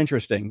studies. They're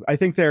interesting. I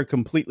think they're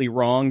completely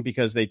wrong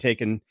because they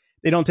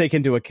don't take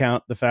into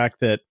account the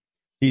fact that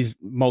these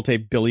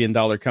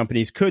multi-billion-dollar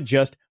companies could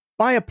just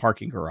buy a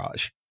parking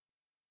garage.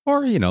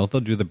 Or, they'll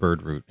do the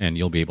bird route and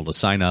you'll be able to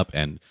sign up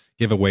and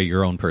give away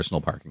your own personal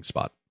parking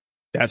spot.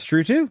 That's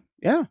true, too.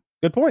 Yeah,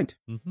 good point.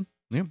 Mm-hmm.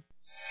 Yeah.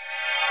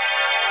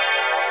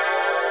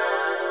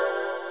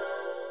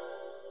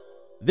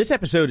 This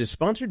episode is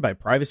sponsored by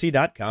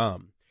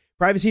Privacy.com.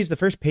 Privacy is the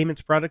first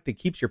payments product that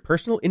keeps your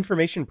personal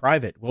information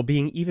private while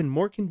being even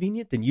more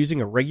convenient than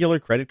using a regular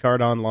credit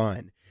card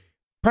online.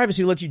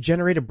 Privacy lets you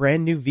generate a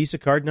brand new Visa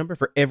card number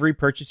for every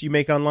purchase you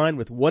make online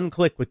with one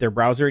click with their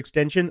browser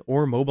extension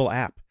or mobile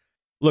app.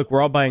 Look,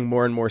 we're all buying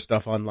more and more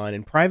stuff online,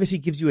 and Privacy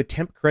gives you a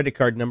temp credit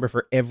card number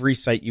for every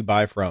site you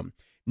buy from.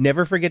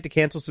 Never forget to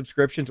cancel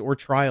subscriptions or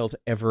trials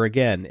ever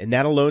again, and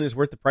that alone is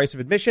worth the price of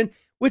admission,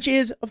 which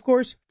is, of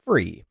course,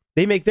 free.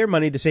 They make their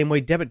money the same way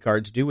debit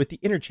cards do with the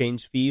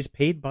interchange fees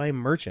paid by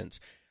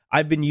merchants.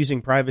 I've been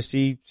using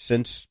Privacy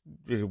since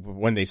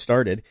when they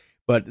started,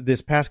 but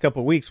this past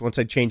couple of weeks, once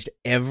I changed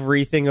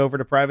everything over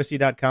to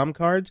Privacy.com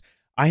cards,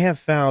 I have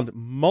found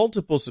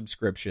multiple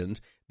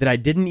subscriptions that I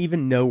didn't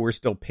even know were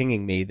still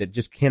pinging me that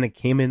just kind of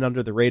came in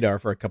under the radar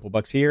for a couple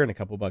bucks here and a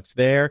couple bucks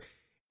there.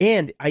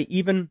 And I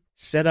even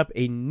set up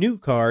a new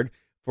card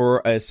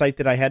for a site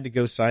that I had to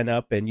go sign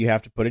up, and you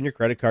have to put in your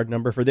credit card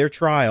number for their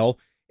trial.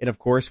 And of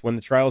course, when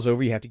the trial's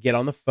over, you have to get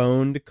on the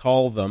phone to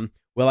call them.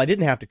 Well, I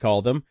didn't have to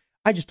call them.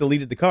 I just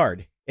deleted the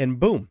card and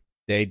boom,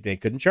 they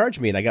couldn't charge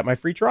me and I got my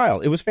free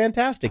trial. It was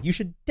fantastic. You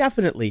should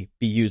definitely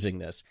be using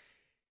this.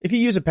 If you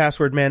use a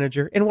password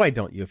manager, and why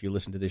don't you if you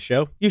listen to this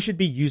show, you should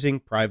be using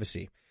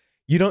Privacy.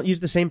 You don't use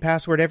the same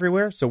password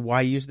everywhere, so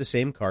why use the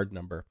same card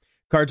number?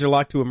 Cards are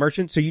locked to a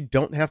merchant, so you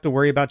don't have to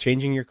worry about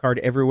changing your card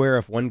everywhere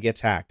if one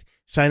gets hacked.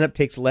 Sign up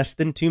takes less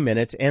than 2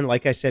 minutes, and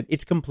like I said,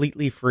 it's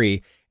completely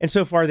free. And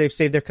so far, they've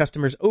saved their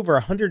customers over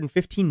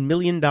 $115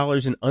 million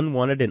in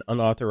unwanted and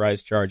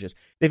unauthorized charges.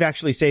 They've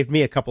actually saved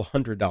me a couple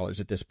 $100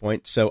 at this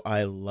point, so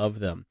I love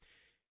them.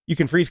 You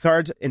can freeze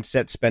cards and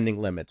set spending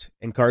limits.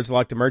 And cards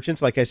locked to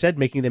merchants, like I said,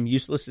 making them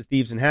useless to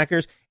thieves and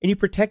hackers. And you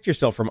protect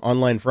yourself from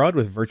online fraud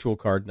with virtual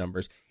card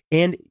numbers.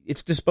 And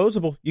it's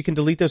disposable. You can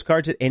delete those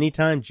cards at any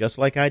time, just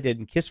like I did,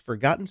 and kiss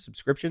forgotten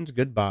subscriptions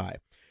goodbye.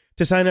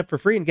 To sign up for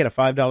free and get a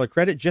 $5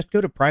 credit, just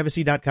go to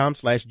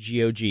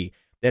privacy.com/GOG.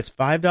 That's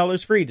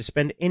 $5 free to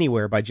spend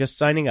anywhere by just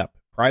signing up.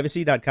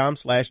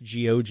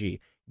 Privacy.com/GOG.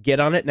 Get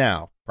on it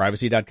now.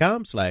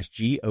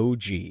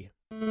 Privacy.com/GOG.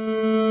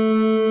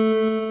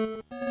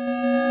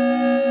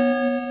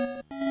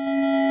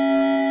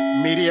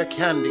 Media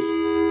Candy.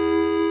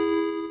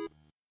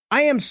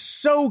 I am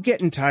so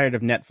getting tired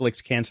of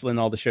Netflix canceling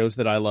all the shows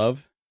that I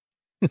love.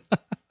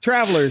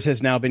 Travelers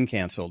has now been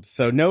canceled,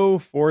 so no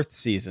 4th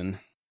season.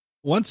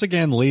 Once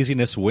again,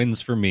 laziness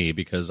wins for me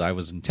because I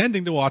was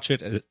intending to watch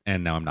it,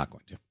 and now I'm not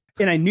going to.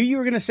 And I knew you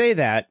were going to say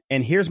that,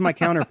 and here's my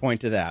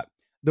counterpoint to that.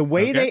 The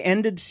way they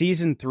ended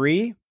season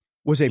 3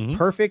 was a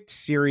perfect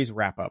series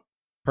wrap-up,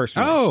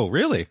 personally. Oh,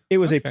 really? It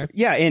was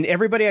and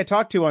everybody I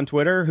talked to on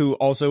Twitter who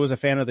also was a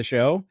fan of the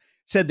show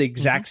said the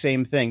exact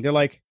same thing. They're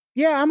like,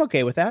 yeah, I'm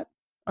okay with that.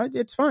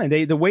 It's fine.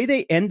 The way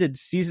they ended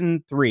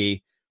season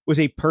 3 was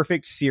a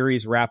perfect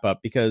series wrap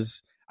up,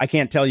 because I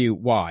can't tell you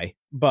why,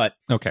 but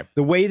Okay.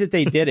 the way that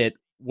they did it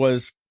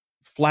was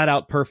flat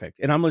out perfect.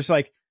 And I'm just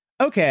like,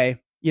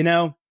 okay,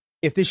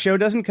 if this show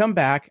doesn't come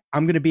back,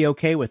 I'm going to be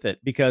okay with it,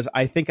 because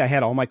I think I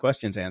had all my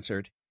questions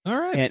answered. All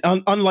right.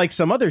 And unlike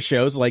some other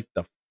shows, like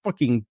the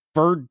fucking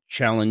Bird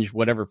Challenge,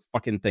 whatever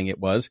fucking thing it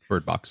was.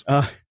 Bird Box.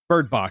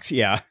 Bird Box,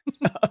 yeah.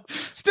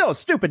 Still a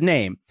stupid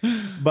name.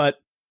 But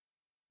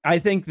I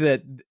think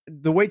that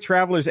the way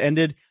Travelers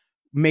ended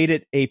made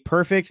it a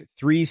perfect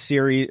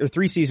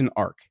 3-season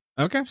arc.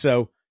 Okay.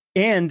 So,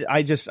 and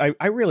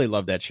I really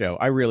loved that show.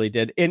 I really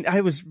did. And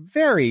I was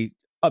very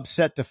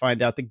upset to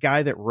find out the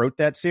guy that wrote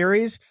that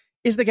series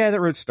is the guy that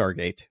wrote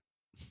Stargate.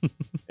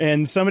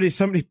 And somebody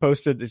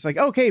posted, it's like,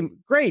 okay,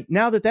 great.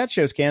 Now that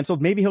show's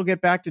canceled, maybe he'll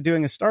get back to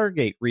doing a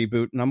Stargate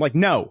reboot. And I'm like,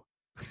 no,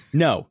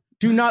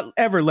 do not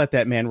ever let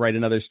that man write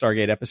another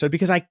Stargate episode,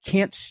 because I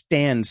can't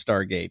stand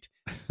Stargate.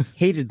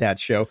 Hated that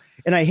show.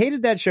 And I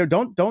hated that show.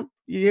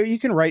 You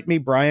can write me,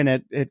 Brian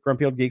at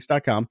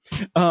grumpyoldgeeks.com.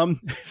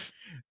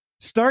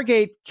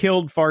 Stargate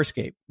killed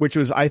Farscape, which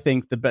was, I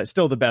think,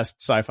 still the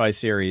best sci-fi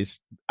series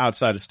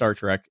outside of Star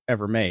Trek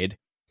ever made,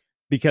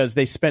 because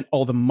they spent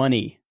all the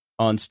money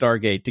on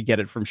Stargate to get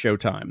it from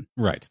Showtime.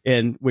 Right.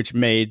 And which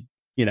made,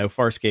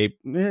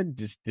 Farscape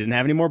just didn't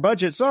have any more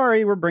budget.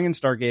 Sorry, we're bringing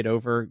Stargate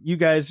over. You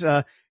guys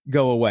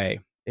go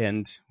away.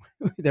 And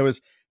there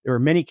were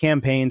many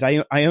campaigns.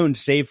 I owned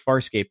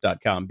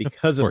SaveFarscape.com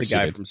because of the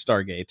guy from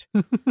Stargate.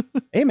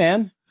 Hey,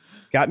 man.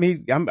 Got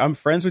me. I'm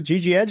friends with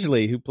Gigi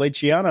Edgley, who played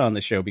Chiana on the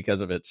show because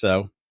of it.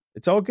 So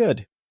it's all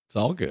good. It's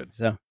all good.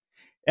 So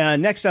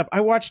next up,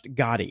 I watched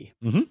Gotti.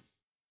 Mm-hmm.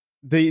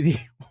 The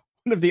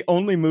one of the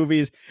only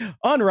movies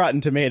on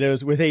Rotten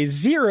Tomatoes with a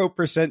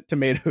 0%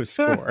 tomato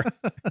score.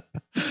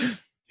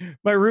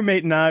 My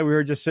roommate and I, we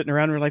were just sitting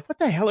around. And we're like, what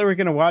the hell are we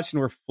going to watch?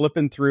 And we're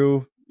flipping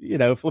through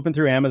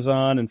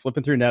Amazon and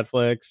flipping through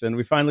Netflix. And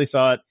we finally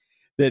saw it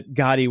that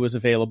Gotti was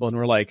available. And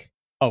we're like,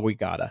 oh, we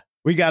got a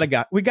Gotti. We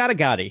got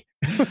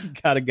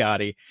a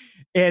Gotti.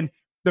 And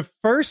the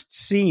first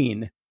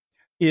scene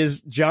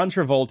is John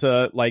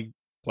Travolta, like,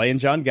 playing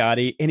John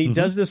Gotti, and he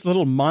does this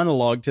little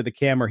monologue to the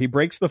camera. He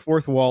breaks the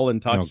fourth wall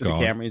and talks to the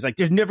camera. He's like,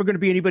 there's never going to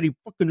be anybody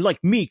fucking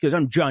like me because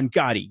I'm John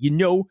Gotti,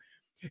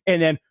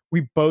 And then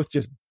we both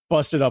just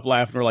busted up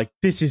laughing. We're like,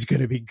 this is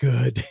going to be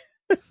good.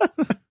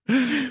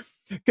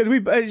 Because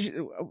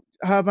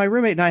my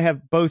roommate and I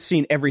have both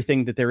seen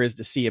everything that there is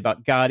to see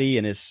about Gotti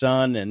and his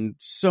son and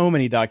so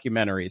many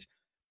documentaries.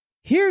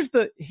 Here's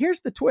the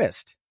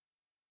twist.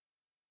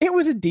 It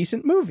was a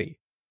decent movie.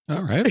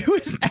 All right. It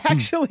was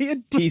actually a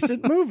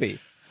decent movie.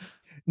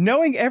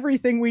 Knowing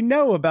everything we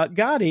know about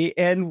Gotti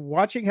and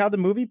watching how the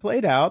movie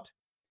played out,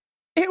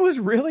 it was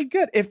really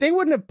good. If they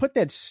wouldn't have put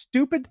that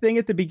stupid thing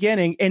at the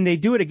beginning, and they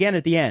do it again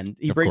at the end,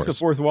 he breaks the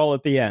fourth wall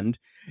at the end,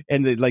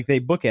 and they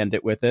bookend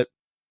it with it.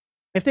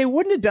 If they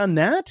wouldn't have done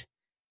that,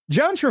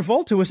 John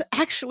Travolta was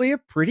actually a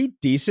pretty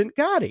decent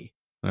Gotti.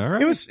 All right.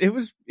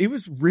 He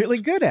was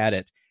really good at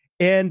it.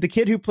 And the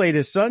kid who played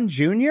his son,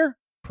 Junior,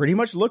 pretty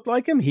much looked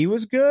like him. He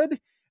was good.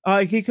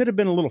 He could have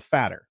been a little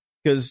fatter,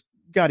 because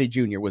Gotti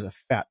Jr. was a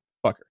fat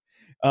fucker.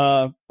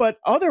 But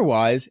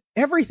otherwise,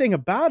 everything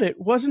about it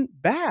wasn't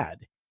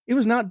bad. It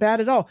was not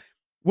bad at all.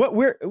 What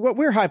we're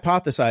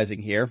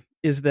hypothesizing here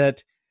is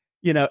that,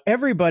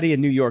 everybody in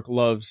New York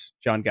loves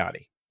John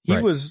Gotti. He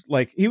was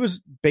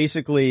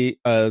basically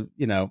a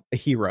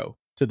hero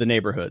to the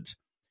neighborhoods.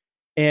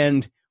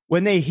 And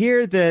when they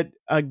hear that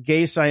a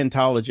gay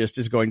Scientologist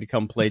is going to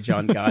come play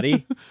John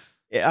Gotti,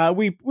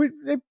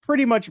 they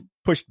pretty much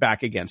pushed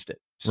back against it.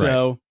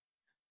 So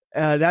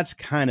that's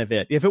kind of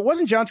it. If it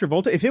wasn't John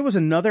Travolta, if it was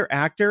another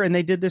actor and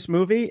they did this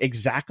movie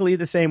exactly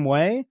the same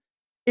way,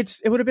 it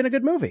would have been a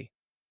good movie.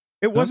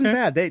 It wasn't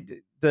bad.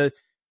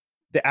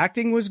 The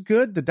acting was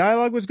good. The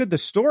dialogue was good. The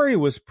story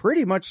was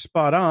pretty much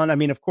spot on. I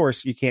mean, of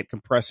course, you can't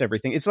compress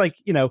everything. It's like,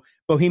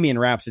 Bohemian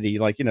Rhapsody.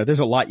 Like, there's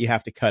a lot you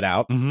have to cut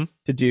out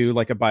to do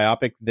like a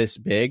biopic this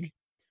big.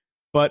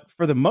 But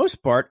for the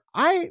most part,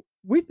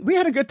 we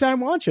had a good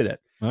time watching it.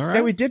 All right.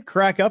 And we did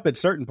crack up at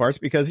certain parts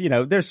because,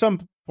 there's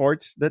some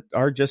parts that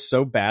are just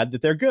so bad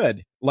that they're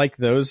good, like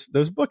those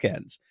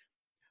bookends.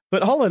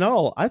 But all in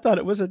all, I thought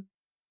it was a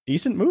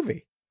decent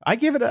movie. I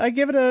give it a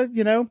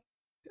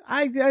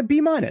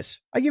B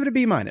minus. I give it a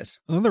B minus.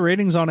 Well, the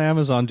ratings on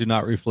Amazon do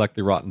not reflect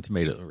the Rotten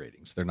Tomato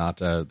ratings. They're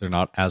not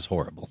as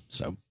horrible.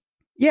 So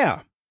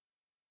yeah,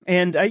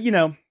 and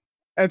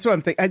that's what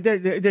I'm thinking.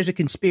 There's a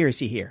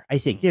conspiracy here. I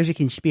think there's a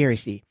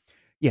conspiracy.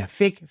 Yeah,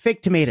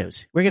 fake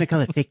tomatoes. We're gonna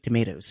call it fake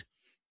tomatoes.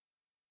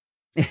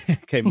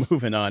 Okay,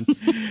 moving on.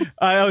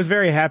 I was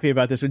very happy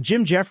about this one.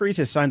 Jim Jeffries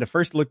has signed a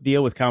first look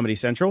deal with Comedy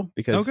Central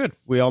because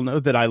we all know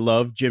that I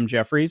love Jim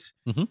Jeffries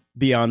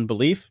beyond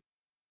belief.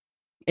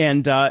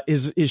 And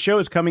his show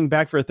is coming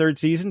back for a third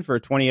season, for a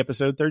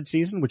 20-episode third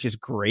season, which is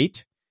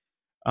great.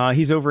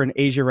 He's over in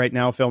Asia right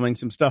now filming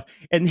some stuff.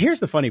 And here's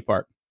the funny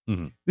part.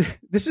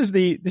 This is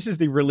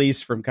the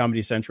release from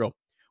Comedy Central.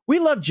 We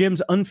love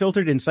Jim's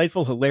unfiltered,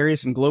 insightful,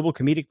 hilarious, and global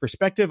comedic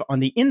perspective on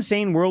the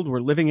insane world we're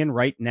living in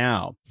right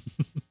now.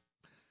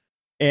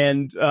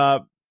 And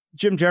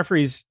Jim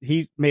Jeffries,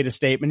 he made a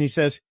statement. He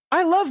says,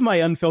 I love my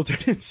unfiltered,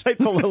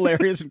 insightful,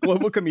 hilarious, and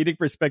global comedic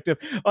perspective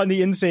on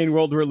the insane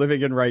world we're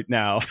living in right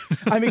now.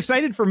 I'm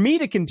excited for me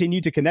to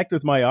continue to connect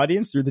with my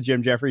audience through the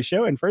Jim Jeffries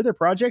Show and further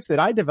projects that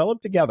I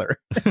develop together.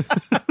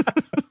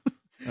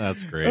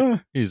 That's great.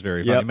 He's a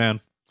very funny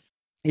man.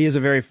 He is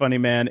a very funny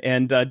man,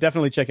 and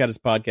definitely check out his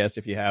podcast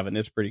if you haven't.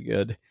 It's pretty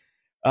good.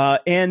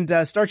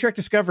 And Star Trek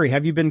Discovery,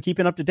 have you been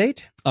keeping up to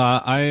date?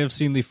 I have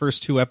seen the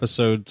first 2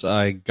 episodes.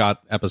 I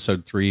got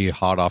episode 3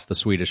 hot off the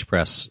Swedish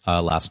press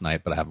last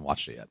night, but I haven't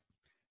watched it yet.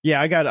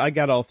 Yeah, I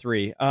got all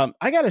 3.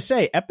 I got to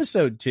say,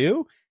 episode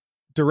 2,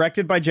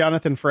 directed by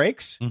Jonathan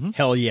Frakes. Mm-hmm.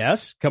 Hell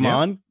yes, come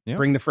on,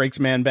 bring the Frakes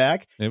man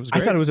back. It was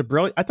great. I thought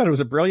it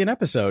was a brilliant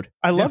episode.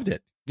 I loved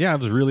it. Yeah,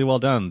 it was really well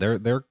done.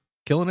 They're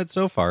killing it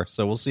so far.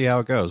 So we'll see how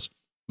it goes.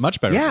 Much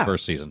better than the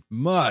first season.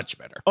 Much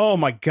better. Oh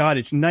my God,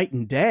 it's night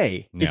and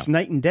day. Yeah. It's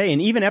night and day.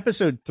 And even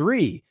episode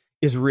 3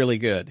 is really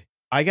good.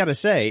 I got to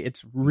say,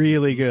 it's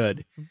really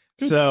good.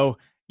 So,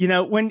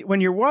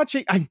 when you're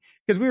watching,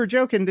 because we were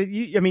joking that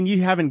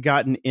you haven't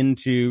gotten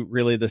into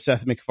really the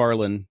Seth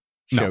MacFarlane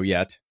show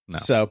yet. No.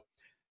 So,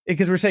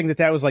 because we're saying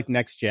that was like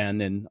next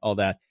gen and all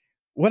that.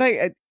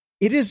 It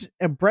is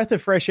a breath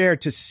of fresh air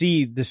to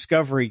see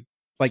Discovery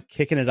like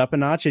kicking it up a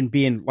notch and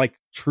being like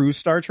true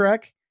Star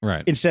Trek.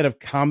 Right. Instead of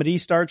comedy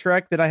Star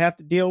Trek that I have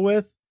to deal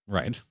with.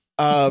 Right.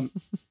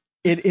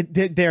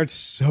 They're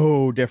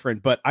so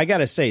different. But I got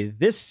to say,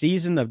 this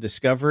season of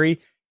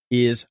Discovery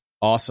is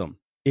awesome.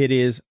 It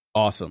is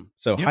awesome.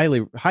 So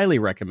highly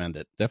recommend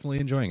it.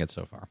 Definitely enjoying it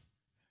so far.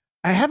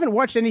 I haven't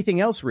watched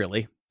anything else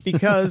really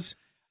because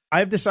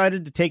I've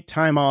decided to take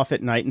time off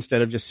at night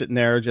instead of just sitting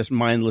there, just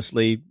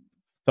mindlessly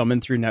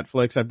thumbing through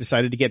Netflix. I've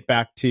decided to get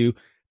back to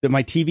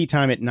my TV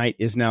time at night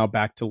is now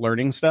back to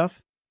learning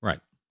stuff. Right.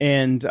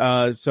 And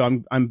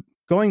so I'm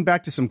going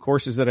back to some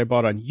courses that I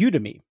bought on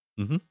Udemy.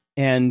 Mm-hmm.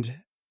 And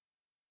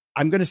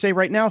I'm going to say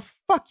right now,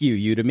 fuck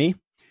you, Udemy,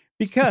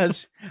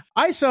 because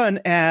I saw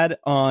an ad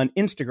on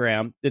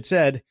Instagram that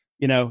said,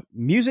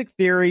 music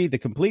theory, the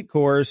complete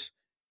course,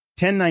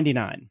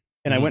 $10.99.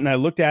 And I went and I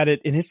looked at it,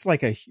 and it's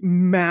like a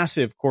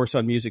massive course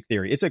on music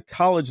theory. It's a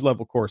college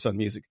level course on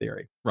music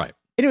theory. Right.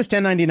 And it was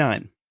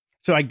 $10.99.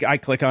 So I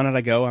click on it.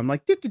 I go. I'm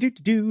like,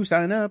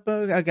 sign up.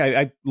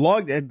 I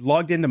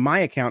logged into my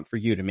account for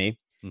Udemy.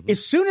 Mm-hmm.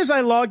 As soon as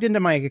I logged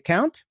into my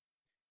account,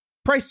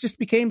 price just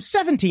became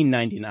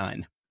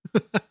 $17.99.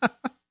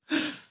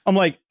 I'm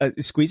like,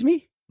 squeeze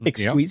me?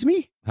 Excuse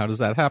me? How does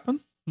that happen?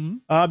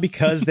 Mm-hmm.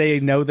 Because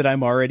they know that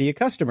I'm already a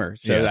customer,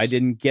 so I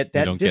didn't get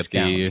that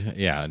discount. Get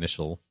the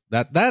initial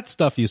that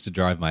stuff used to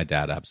drive my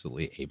dad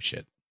absolutely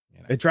apeshit.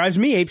 It drives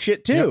me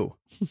apeshit too.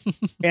 Yep.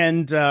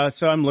 And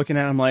so I'm looking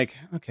at it, I'm like,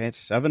 okay,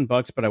 it's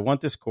 $7, but I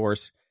want this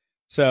course.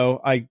 So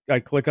I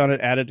click on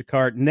it, add it to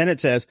cart, and then it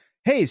says,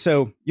 hey,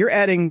 so you're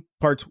adding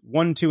parts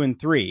 1, 2, and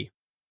 3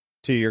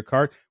 to your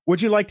cart.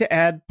 Would you like to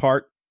add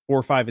part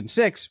 4, 5, and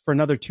 6 for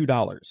another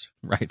 $2?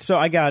 Right. So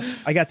I got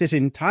this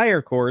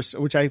entire course,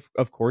 which I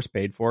of course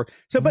paid for.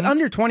 So, but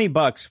under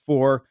 $20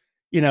 for,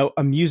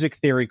 a music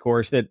theory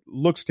course that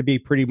looks to be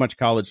pretty much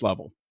college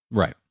level.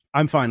 Right.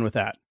 I'm fine with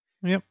that.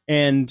 Yep.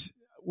 And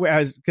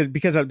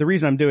because the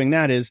reason I'm doing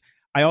that is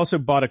I also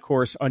bought a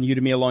course on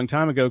Udemy a long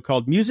time ago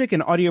called Music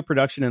and Audio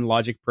Production in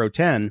Logic Pro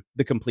 10,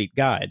 The Complete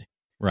Guide.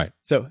 Right.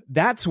 So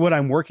that's what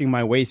I'm working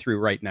my way through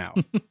right now.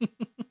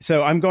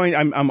 So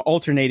I'm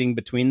alternating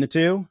between the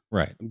two.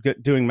 Right. I'm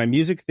doing my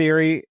music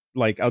theory.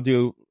 Like I'll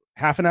do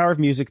half an hour of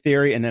music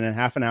theory and then a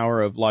half an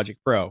hour of Logic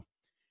Pro.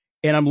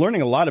 And I'm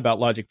learning a lot about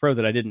Logic Pro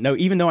that I didn't know,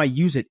 even though I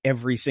use it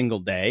every single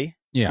day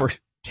for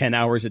 10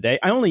 hours a day.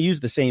 I only use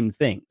the same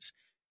things.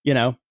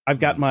 I've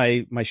got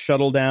my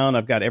shuttle down.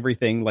 I've got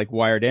everything like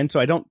wired in. So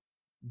I don't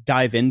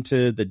dive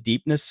into the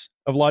deepness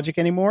of Logic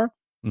anymore.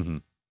 Mm-hmm.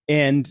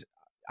 And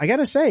I got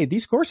to say,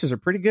 these courses are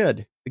pretty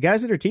good. The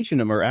guys that are teaching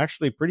them are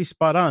actually pretty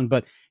spot on.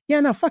 But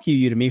fuck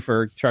you, Udemy,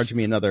 for charging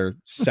me another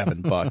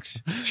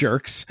 $7.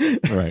 Jerks.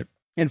 Right.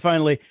 And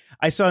finally,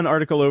 I saw an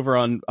article over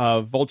on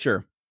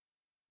Vulture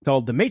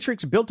called The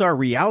Matrix Built Our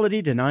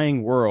Reality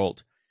Denying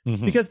World.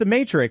 Mm-hmm. Because The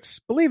Matrix,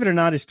 believe it or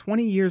not, is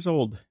 20 years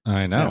old.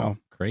 I know. Now.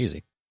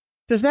 Crazy.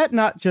 Does that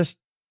not just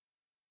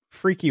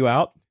freak you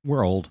out?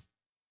 We're old.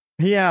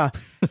 Yeah.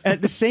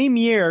 At the same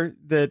year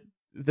that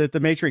The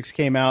Matrix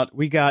came out,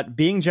 we got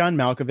Being John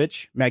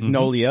Malkovich,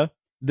 Magnolia,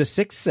 The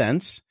Sixth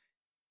Sense,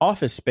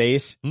 Office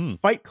Space,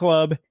 Fight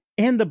Club,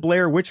 and The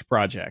Blair Witch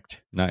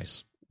Project.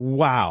 Nice.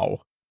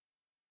 Wow.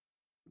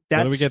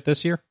 What do we get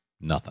this year?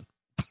 Nothing.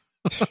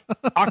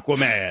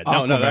 Aquaman.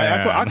 No,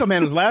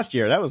 Aquaman was last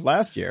year. That was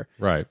last year.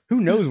 Right. Who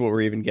knows what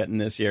we're even getting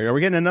this year? Are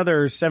we getting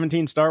another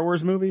 17 Star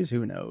Wars movies?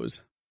 Who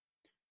knows?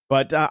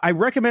 But I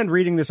recommend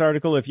reading this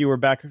article if you were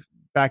back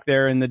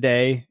there in the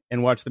day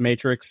and watched The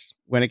Matrix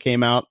when it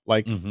came out,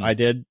 like I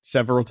did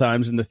several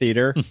times in the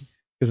theater,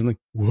 because I'm like,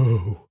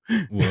 whoa.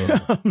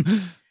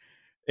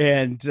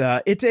 And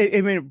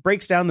it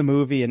breaks down the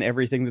movie and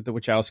everything that the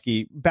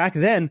Wachowski back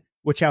then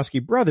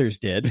Wachowski brothers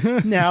did.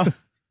 Now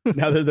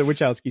they're the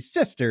Wachowski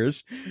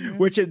sisters,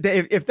 which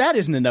if that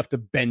isn't enough to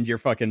bend your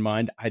fucking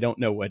mind, I don't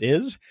know what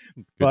is.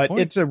 But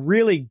it's a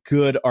really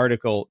good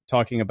article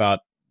talking about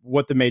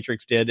what the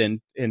Matrix did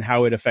and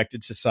how it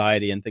affected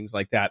society and things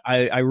like that.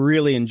 I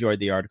really enjoyed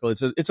the article.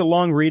 It's a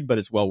long read, but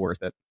it's well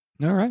worth it.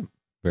 All right.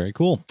 Very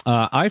cool.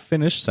 I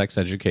finished Sex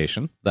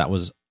Education. That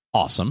was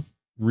awesome.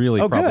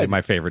 Really, probably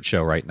my favorite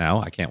show right now.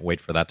 I can't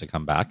wait for that to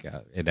come back.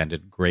 It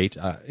ended great.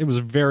 It was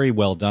very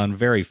well done,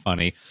 very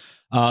funny.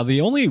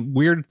 The only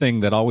weird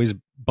thing that always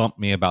bumped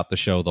me about the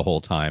show the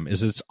whole time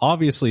is it's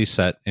obviously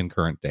set in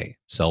current day.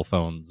 Cell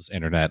phones,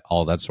 internet,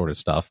 all that sort of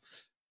stuff.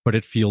 But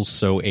it feels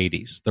so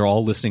 80s. They're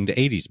all listening to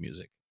 80s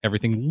music.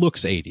 Everything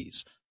looks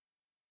 80s.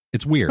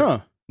 It's weird. Huh.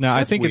 Now,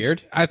 That's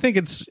weird. I think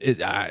it's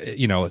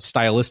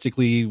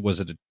stylistically, was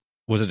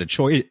it a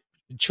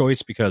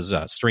choice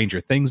because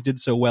Stranger Things did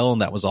so well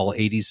and that was all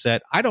 80s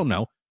set? I don't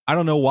know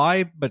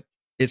why, but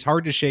it's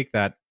hard to shake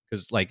that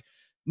because like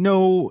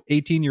no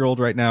 18-year-old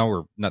right now,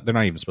 or not, they're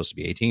not even supposed to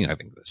be 18. I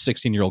think the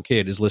 16-year-old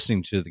kid is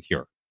listening to The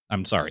Cure.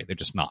 I'm sorry, they're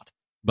just not.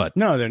 But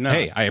no, they're not.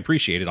 Hey, I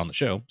appreciate it on the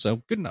show,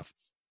 so good enough.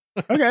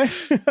 Okay.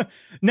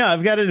 No,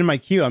 I've got it in my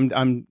queue.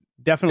 I'm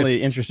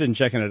definitely interested in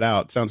checking it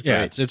out. Sounds great.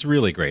 Yeah, it's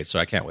really great. So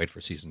I can't wait for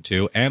season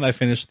 2. And I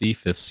finished the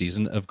 5th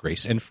season of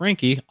Grace and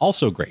Frankie,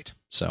 also great.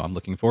 So I'm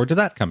looking forward to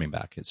that coming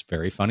back. It's a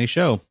very funny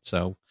show.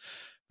 So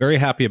very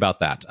happy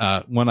about that.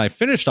 When I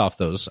finished off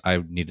those,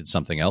 I needed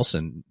something else.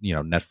 And,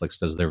 Netflix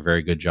does their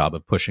very good job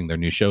of pushing their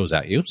new shows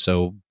at you.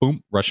 So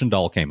boom, Russian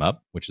Doll came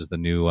up, which is the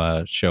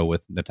new show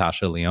with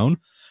Natasha Lyonne.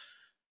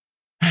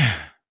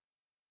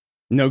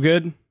 No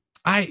good?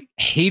 I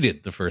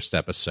hated the first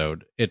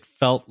episode. It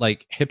felt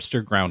like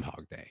hipster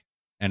Groundhog Day,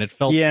 and it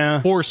felt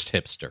forced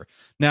hipster.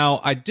 Now,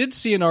 I did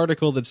see an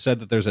article that said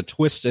that there's a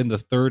twist in the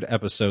 3rd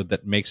episode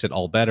that makes it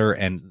all better,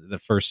 and the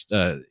first,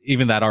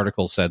 even that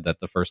article said that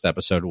the first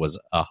episode was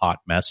a hot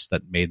mess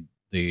that made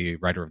the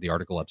writer of the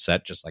article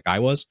upset, just like I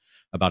was,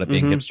 about it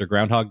being hipster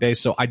Groundhog Day.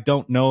 So I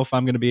don't know if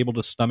I'm going to be able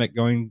to stomach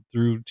going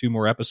through 2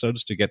 more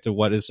episodes to get to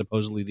what is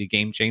supposedly the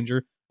game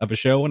changer of a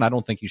show, and I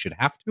don't think you should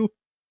have to.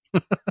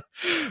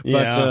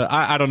 But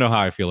I don't know how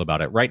I feel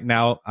about it right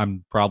now.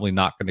 I'm probably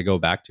not going to go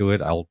back to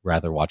it. I'll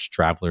rather watch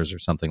Travelers or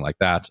something like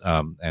that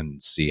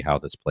and see how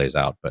this plays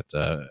out. But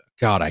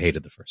God, I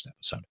hated the first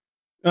episode.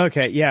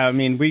 Okay, yeah. I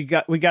mean, we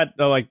got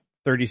like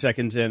 30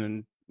 seconds in,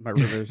 and my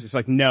roommate was just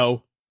like,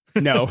 no,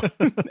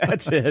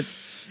 that's it.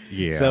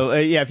 Yeah. So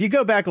if you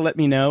go back and let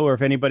me know, or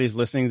if anybody's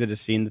listening that has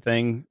seen the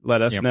thing,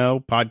 let us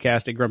know.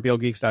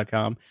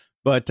 Podcast@grumpyoldgeeks.com.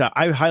 But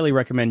I highly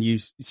recommend you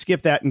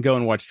skip that and go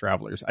and watch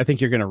Travelers. I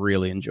think you're going to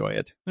really enjoy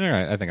it. All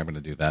right. I think I'm going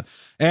to do that.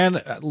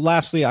 And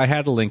lastly, I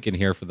had a link in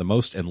here for the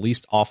most and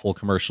least awful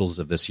commercials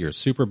of this year's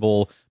Super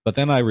Bowl. But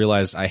then I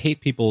realized I hate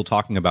people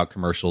talking about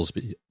commercials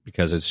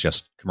because it's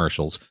just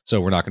commercials.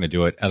 So we're not going to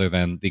do it, other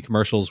than the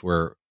commercials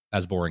were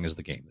as boring as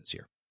the game this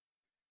year.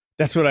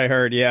 That's what I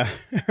heard. Yeah.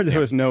 There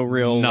was no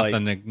real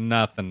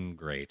nothing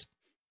great.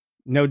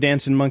 No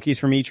dancing monkeys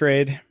from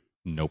E-Trade.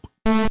 Nope.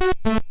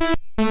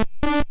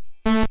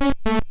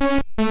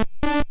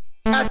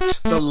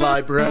 The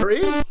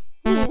library.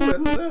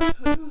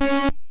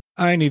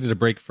 I needed a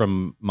break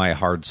from my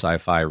hard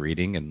sci-fi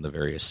reading and the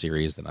various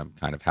series that I'm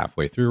kind of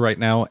halfway through right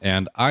now,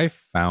 and I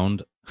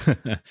found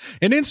an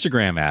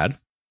Instagram ad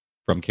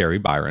from Carrie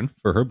Byron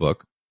for her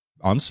book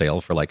on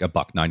sale for like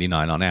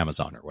 $1.99 on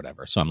Amazon or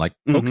whatever. So I'm like,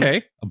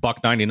 okay,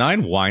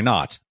 $1.99, why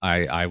not?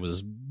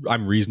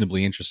 I'm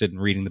reasonably interested in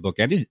reading the book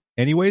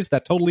anyways.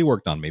 That totally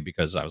worked on me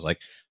because I was like,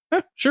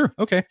 sure,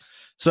 okay.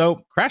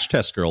 So, Crash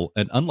Test Girl,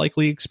 an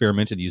unlikely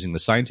experiment in using the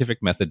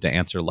scientific method to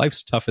answer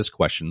life's toughest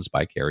questions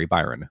by Carrie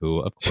Byron, who,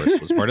 of course,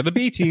 was part of the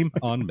B team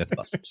on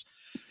Mythbusters.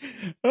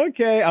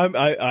 Okay,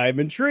 I'm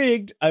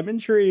intrigued.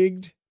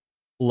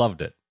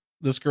 Loved it.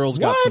 This girl's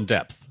got some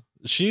depth.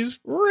 She's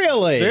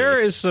really, there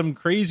is some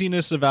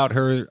craziness about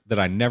her that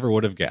I never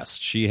would have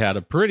guessed. She had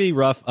a pretty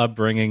rough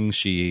upbringing.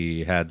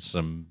 She had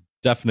some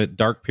definite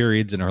dark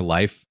periods in her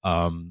life.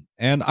 And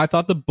I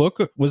thought the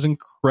book was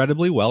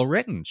incredibly well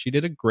written. She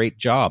did a great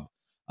job.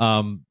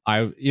 A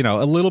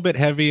little bit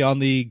heavy on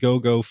the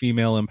go-go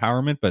female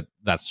empowerment, but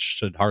that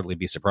should hardly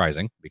be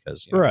surprising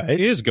because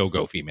it is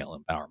go-go female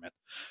empowerment.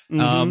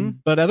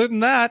 But other than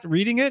that,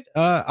 reading it,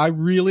 I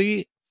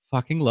really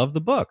fucking love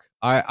the book.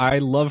 I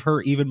love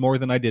her even more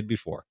than I did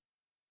before.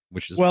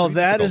 Which is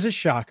that is a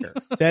shocker.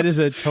 That is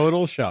a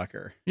total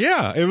shocker.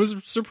 Yeah, it was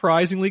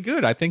surprisingly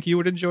good. I think you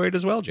would enjoy it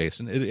as well,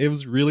 Jason. It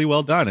was really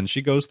well done. And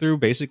she goes through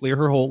basically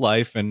her whole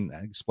life and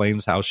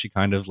explains how she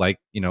kind of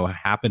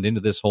happened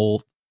into this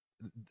whole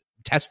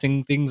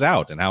testing things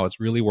out and how it's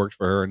really worked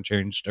for her and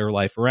changed her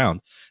life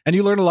around. And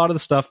you learn a lot of the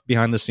stuff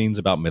behind the scenes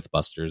about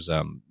Mythbusters.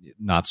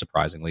 Not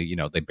surprisingly,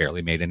 they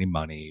barely made any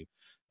money.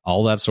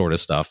 All that sort of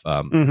stuff.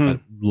 I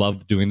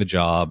love doing the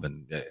job,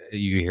 and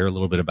you hear a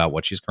little bit about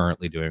what she's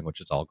currently doing, which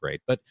is all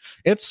great. But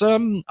it's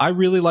I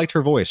really liked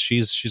her voice.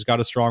 She's got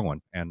a strong one,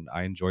 and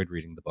I enjoyed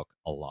reading the book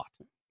a lot.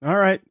 All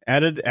right.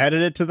 Added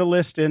it to the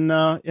list in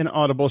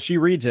Audible. She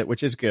reads it,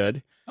 which is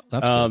good. Oh,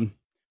 that's good.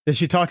 Did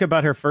she talk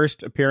about her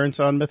first appearance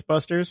on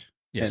Mythbusters?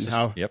 Yes. And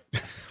how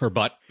her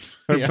butt.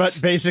 her butt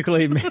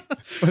basically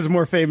was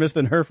more famous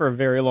than her for a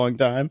very long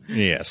time.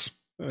 Yes.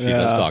 She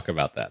does talk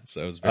about that.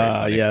 So it was very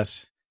funny.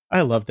 Yes.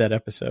 I love that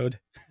episode.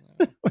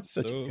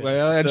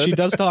 And she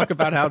does talk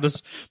about how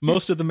does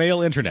most of the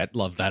male internet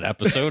love that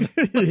episode.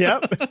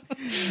 Yep.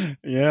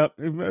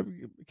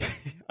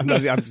 I'm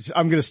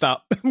going to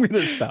stop.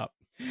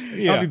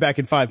 Yeah. I'll be back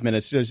in 5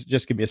 minutes.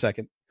 Just give me a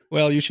second.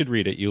 Well, you should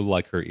read it. You'll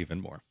like her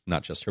even more,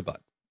 not just her butt.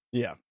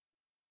 Yeah.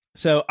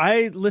 So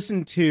I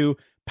listened to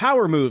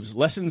Power Moves,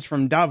 Lessons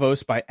from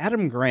Davos by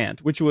Adam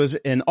Grant, which was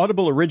an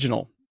Audible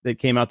original that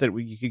came out that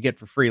you could get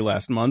for free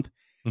last month.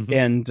 Mm-hmm.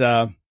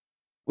 And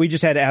we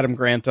just had Adam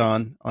Grant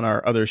on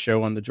our other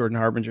show, on the Jordan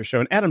Harbinger show.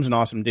 And Adam's an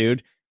awesome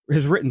dude,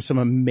 has written some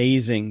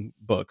amazing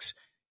books.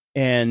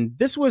 And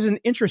this was an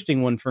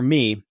interesting one for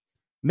me,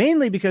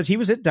 mainly because he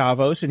was at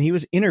Davos and he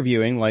was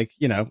interviewing, like,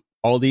 you know,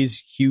 all these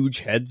huge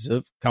heads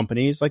of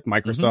companies like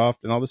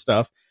Microsoft and all this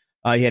stuff.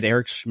 He had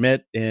Eric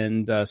Schmidt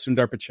and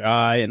Sundar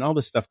Pichai and all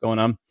this stuff going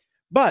on.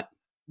 But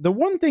the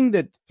one thing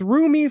that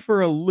threw me for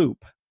a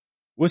loop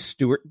was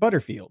Stuart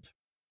Butterfield.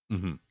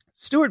 Mm-hmm.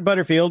 Stuart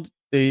Butterfield,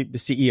 the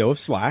CEO of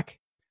Slack.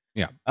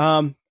 Yeah.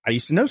 I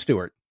used to know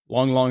Stuart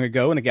long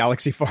ago in a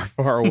galaxy far,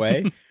 far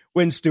away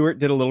when Stuart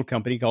did a little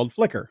company called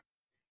Flickr.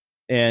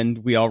 And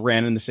we all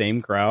ran in the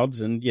same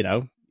crowds. And, you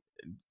know,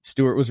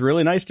 Stuart was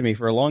really nice to me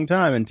for a long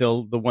time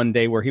until the one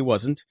day where he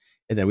wasn't.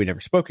 And then we never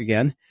spoke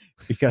again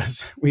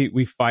because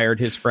we fired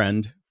his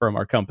friend from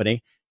our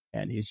company.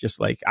 And he's just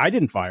like, I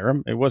didn't fire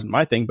him. It wasn't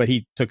my thing, but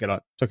he took it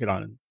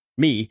on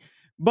me.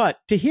 But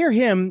to hear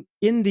him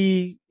in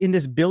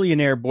this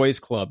billionaire boys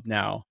club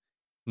now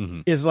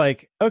is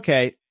like,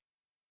 okay,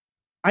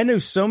 I know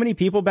so many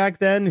people back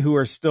then who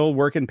are still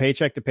working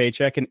paycheck to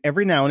paycheck. And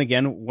every now and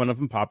again, one of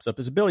them pops up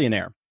as a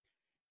billionaire.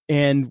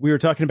 And we were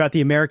talking about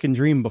the American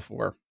dream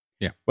before.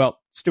 Yeah. Well,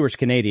 Stuart's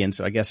Canadian,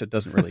 so I guess it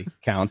doesn't really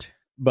count.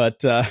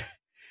 But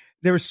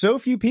there were so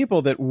few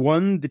people that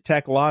won the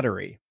tech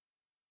lottery.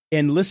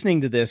 And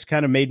listening to this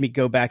kind of made me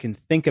go back and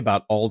think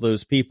about all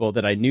those people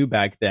that I knew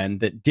back then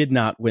that did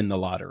not win the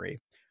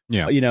lottery.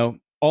 Yeah. You know,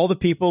 all the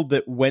people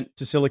that went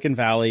to Silicon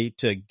Valley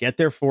to get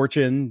their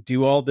fortune,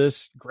 do all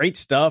this great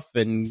stuff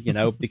and, you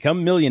know,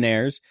 become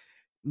millionaires.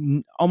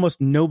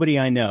 Almost nobody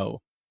I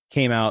know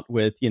came out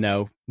with, you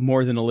know,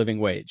 more than a living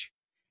wage.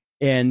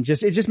 And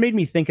it just made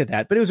me think of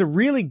that. But it was a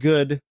really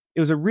good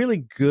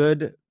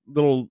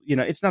little, you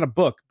know, it's not a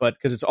book, but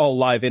because it's all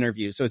live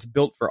interviews. So it's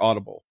built for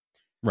Audible.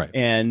 Right.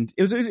 And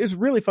it was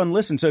really fun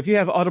listen. So if you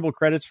have Audible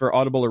credits for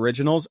Audible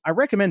originals, I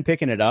recommend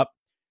picking it up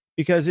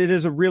because it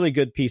is a really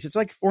good piece. It's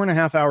like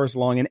 4.5 hours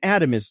long. And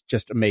Adam is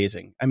just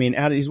amazing. I mean,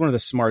 Adam, he's one of the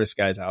smartest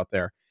guys out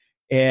there.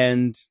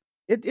 And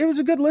it was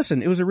a good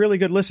listen. It was a really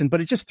good listen, but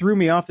it just threw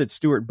me off that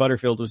Stuart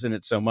Butterfield was in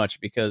it so much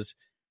because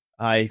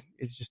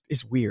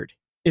it's weird.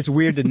 It's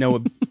weird to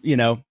know, you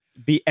know,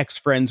 be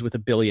ex-friends with a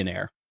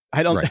billionaire.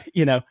 I don't, right.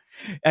 You know,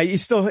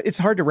 it's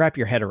hard to wrap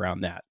your head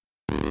around that.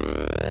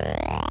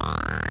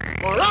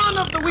 Moron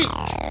of the week.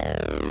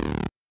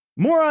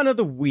 Moron of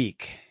the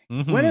week.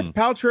 Mm-hmm. Gwyneth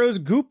Paltrow's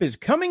Goop is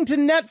coming to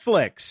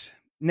Netflix.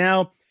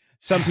 Now,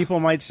 some people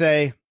might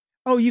say,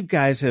 oh, you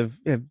guys have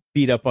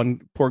beat up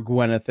on poor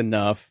Gwyneth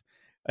enough.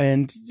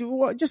 And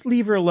just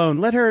leave her alone.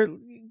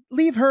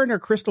 Leave her and her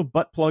crystal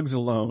butt plugs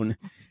alone.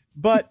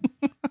 But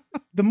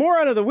the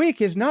moron of the week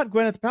is not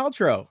Gwyneth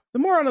Paltrow. The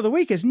moron of the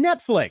week is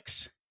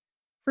Netflix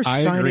for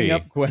signing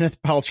up Gwyneth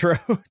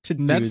Paltrow to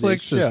do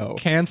this show. Netflix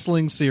is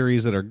canceling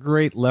series that are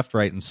great left,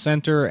 right, and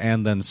center,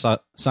 and then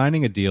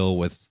signing a deal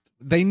with.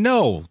 They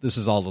know this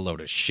is all a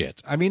load of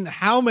shit. I mean,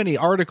 how many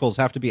articles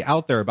have to be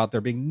out there about there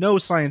being no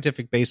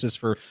scientific basis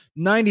for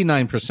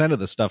 99% of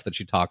the stuff that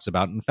she talks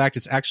about? In fact,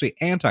 it's actually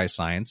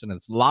anti-science and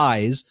it's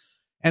lies.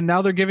 And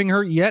now they're giving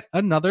her yet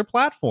another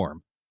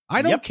platform.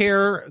 I don't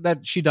care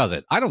that she does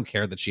it. I don't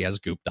care that she has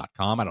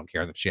Goop.com. I don't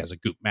care that she has a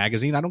Goop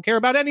magazine. I don't care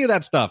about any of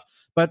that stuff.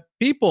 But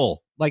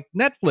people like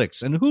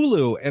Netflix and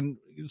Hulu and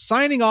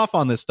signing off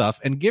on this stuff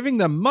and giving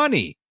them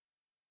money.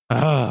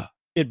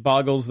 It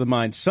boggles the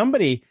mind.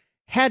 Somebody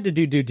had to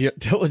do due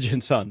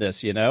diligence on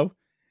this, you know?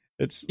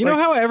 It's you know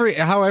how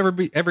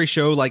every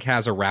show like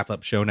has a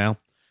wrap-up show now?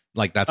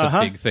 Like that's a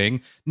big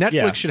thing.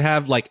 Netflix should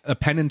have like a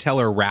Penn and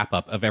Teller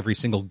wrap-up of every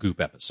single Goop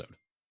episode.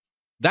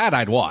 That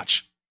I'd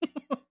watch.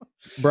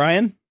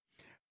 Brian,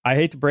 I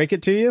hate to break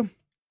it to you.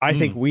 I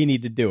think we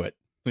need to do it.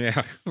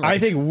 Yeah. Right. I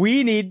think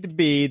we need to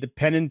be the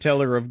Penn and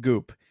Teller of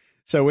Goop.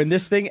 So when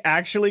this thing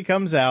actually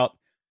comes out,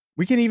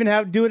 we can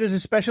even do it as a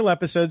special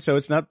episode so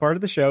it's not part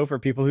of the show for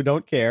people who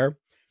don't care.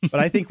 But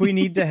I think we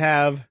need to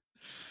have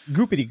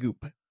Goopity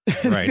Goop.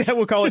 Right.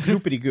 We'll call it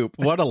Goopity Goop.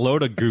 What a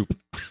load of goop.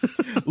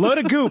 Load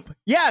of goop.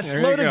 Yes,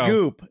 there load of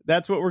goop.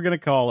 That's what we're going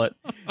to call it.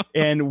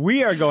 And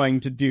we are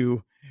going to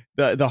do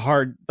the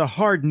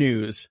hard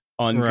news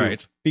on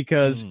Goop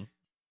because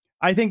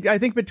I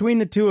think between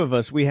the two of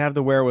us, we have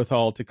the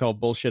wherewithal to call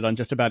bullshit on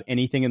just about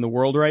anything in the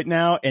world right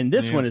now. And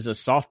this one is a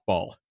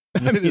softball.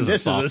 This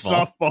is a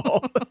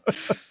softball.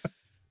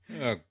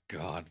 Oh,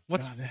 God.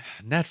 What's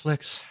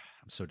Netflix?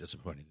 I'm so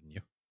disappointed in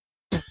you.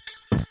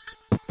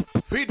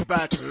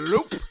 Feedback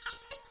loop.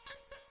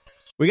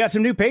 We got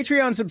some new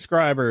Patreon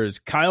subscribers.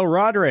 Kyle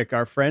Roderick,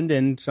 our friend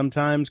and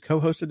sometimes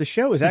co-host of the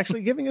show, is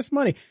actually giving us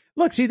money.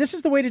 Look, see, this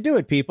is the way to do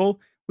it, people.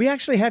 We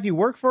actually have you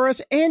work for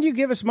us and you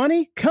give us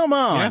money. Come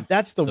on. Yeah,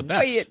 that's the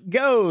way it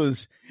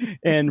goes.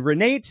 And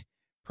Renate,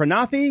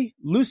 Pranathi,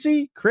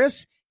 Lucy,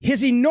 Chris,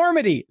 His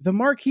Enormity, the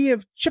Marquis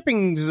of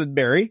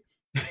Chippingsbury,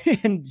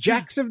 and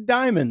Jacks of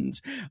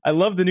Diamonds. I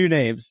love the new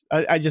names.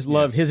 I just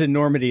love His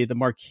Enormity, the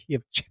Marquis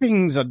of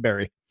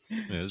Chippingsbury.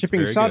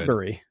 Chipping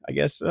Sodbury, I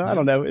guess. I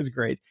don't know. It's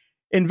great.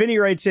 And Vinny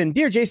writes in,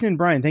 Dear Jason and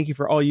Brian, thank you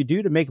for all you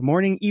do to make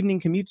morning, evening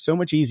commutes so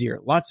much easier.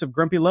 Lots of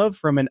grumpy love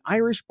from an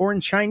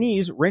Irish-born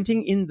Chinese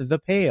renting in the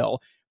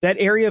Pale, that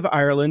area of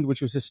Ireland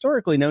which was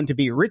historically known to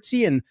be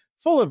ritzy and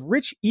full of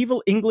rich,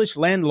 evil English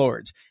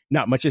landlords.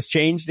 Not much has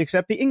changed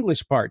except the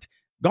English part.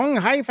 Gong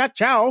hai fat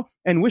chow,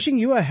 and wishing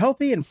you a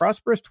healthy and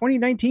prosperous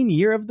 2019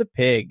 year of the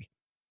pig.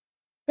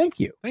 Thank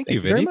you. Thank you,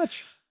 very Vinny.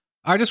 much.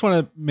 I just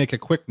want to make a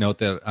quick note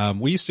that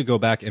we used to go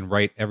back and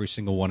write every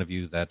single one of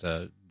you that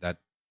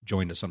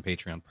joined us on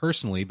Patreon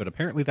personally, but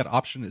apparently that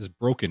option is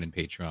broken in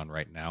Patreon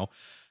right now,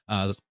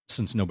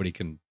 since nobody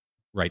can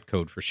write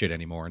code for shit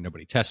anymore and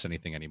nobody tests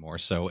anything anymore.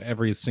 So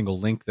every single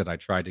link that I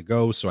try to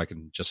go so I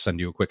can just send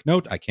you a quick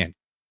note, I can't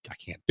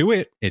do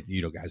it.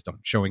 You guys don't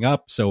showing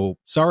up. So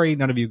sorry,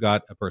 none of you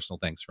got a personal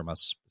thanks from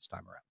us this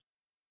time around.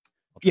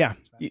 Yeah,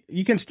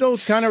 you can still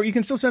send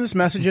us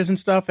messages and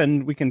stuff,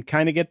 and we can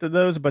kind of get to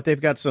those, but they've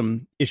got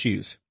some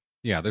issues.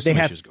 Yeah, there's some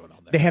issues going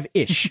on there. They have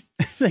ish.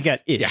 They got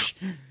ish.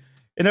 Yeah.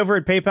 And over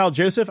at PayPal,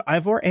 Joseph,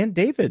 Ivor, and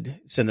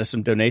David send us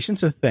some donations,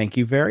 so thank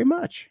you very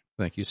much.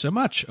 Thank you so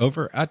much.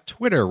 Over at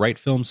Twitter, Right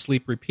Film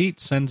Sleep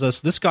Repeat sends us,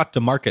 this got to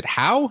market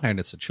how? And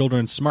it's a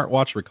children's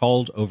smartwatch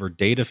recalled over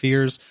data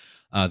fears.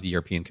 The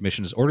European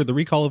Commission has ordered the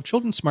recall of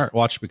children's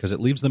smartwatch because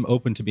it leaves them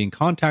open to being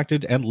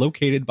contacted and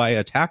located by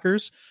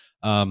attackers.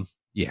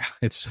 Yeah,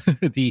 it's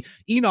the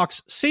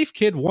Enox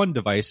SafeKid 1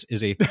 device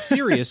is a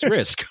serious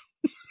risk.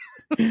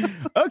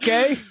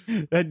 Okay.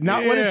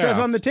 Not what it says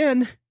on the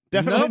tin.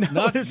 Definitely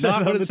not what it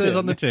says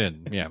on the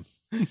tin. Yeah.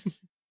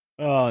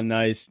 Oh,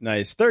 nice.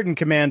 Third in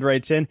Command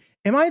writes in,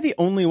 am I the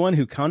only one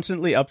who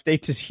constantly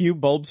updates his Hue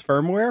Bulb's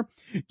firmware?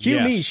 Cue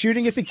me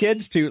shooting at the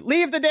kids to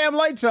leave the damn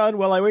lights on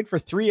while I wait for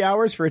 3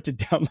 hours for it to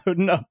download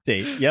an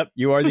update. Yep,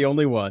 you are the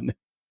only one.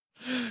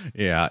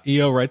 Yeah,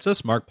 EO writes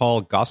us, Mark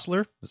Paul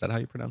Gosselaar, is that how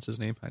you pronounce his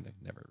name? I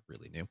never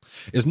really knew.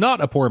 Is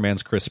not a poor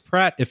man's Chris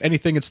Pratt. If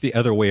anything, it's the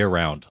other way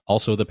around.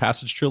 Also, the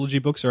Passage Trilogy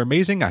books are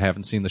amazing. I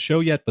haven't seen the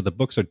show yet, but the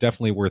books are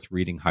definitely worth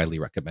reading. Highly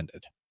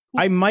recommended.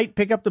 I might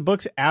pick up the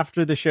books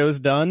after the show's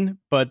done,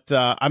 but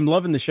I'm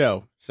loving the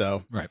show.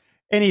 So, right.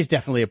 And he's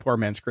definitely a poor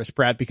man's Chris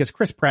Pratt because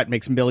Chris Pratt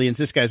makes millions.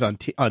 This guy's on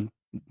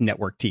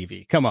network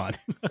TV. Come on.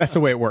 That's the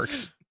way it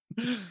works.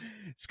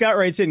 Scott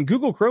writes in,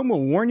 Google Chrome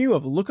will warn you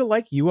of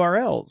lookalike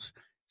URLs.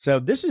 So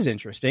this is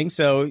interesting.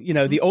 So,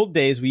 the old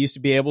days, we used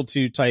to be able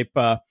to type,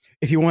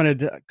 if you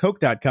wanted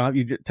Coke.com,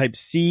 you type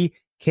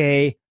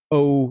CKOE,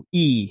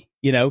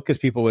 because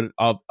people would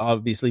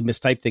obviously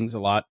mistype things a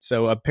lot.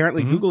 So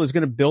apparently Google is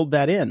going to build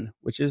that in,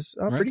 which is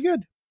pretty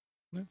good.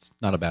 That's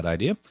not a bad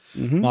idea.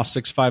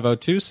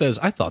 Moss6502 says,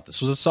 I thought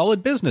this was a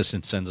solid business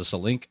and sends us a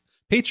link.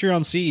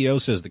 Patreon CEO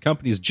says the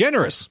company's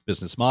generous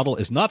business model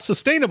is not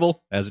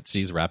sustainable as it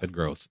sees rapid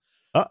growth.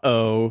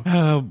 Uh-oh.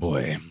 Oh,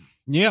 boy.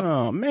 Yep.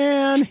 Oh,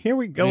 man. Here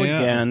we go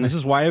again. This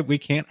is why we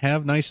can't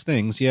have nice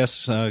things.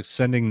 Yes,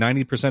 sending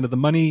 90% of the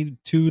money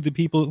to the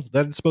people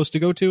that it's supposed to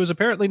go to is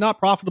apparently not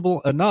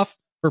profitable enough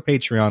for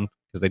Patreon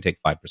because they take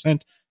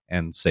 5%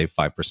 and save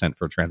 5%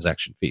 for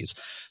transaction fees.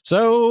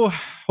 So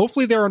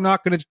hopefully they're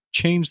not going to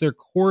change their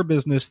core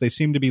business. They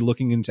seem to be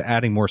looking into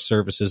adding more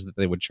services that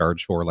they would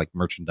charge for, like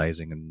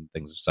merchandising and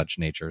things of such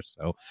nature.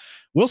 So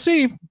we'll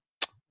see.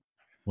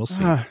 We'll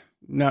see.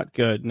 Not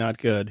good.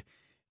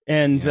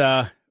 And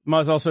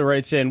Muzz also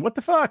writes in, what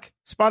the fuck?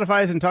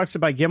 Spotify is in talks to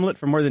buy Gimlet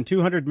for more than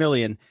 $200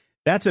 million.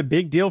 That's a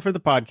big deal for the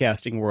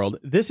podcasting world.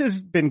 This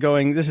has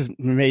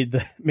made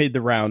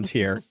the rounds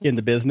here in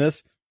the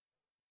business.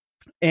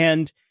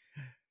 And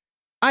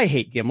I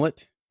hate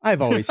Gimlet.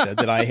 I've always said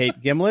that I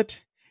hate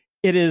Gimlet.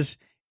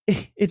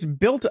 It's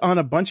built on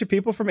a bunch of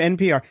people from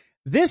NPR.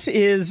 This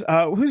is,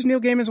 who's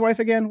Neil Gaiman's wife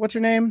again? What's her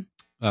name?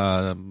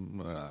 God,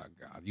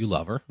 you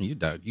love her. You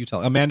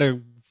tell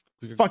Amanda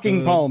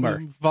fucking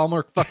Palmer.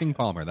 Palmer.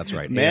 That's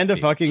right. Amanda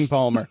fucking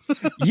Palmer.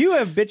 You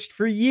have bitched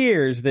for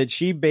years that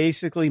she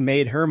basically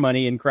made her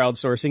money in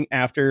crowdsourcing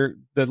after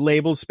the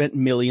labels spent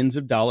millions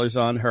of dollars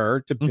on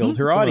her to build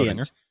her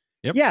audience.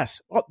 Yep. Yes,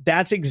 well,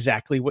 that's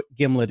exactly what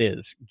Gimlet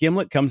is.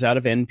 Gimlet comes out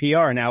of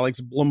NPR and Alex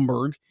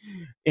Blumberg,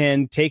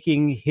 and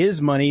taking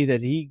his money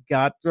that he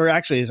got, or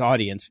actually his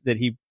audience that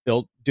he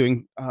built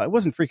doing, it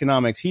wasn't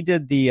Freakonomics. He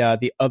did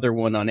the other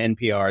one on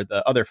NPR,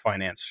 the other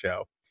finance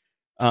show.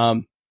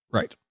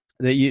 Right.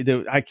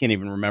 I can't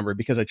even remember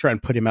because I try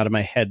and put him out of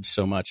my head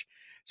so much.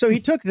 So he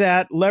took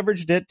that,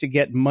 leveraged it to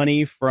get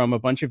money from a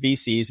bunch of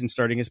VCs and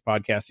starting his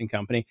podcasting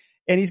company.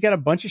 and he's got a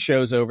bunch of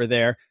shows over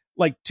there.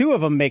 Like 2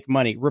 of them make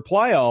money.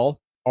 Reply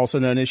All, also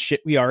known as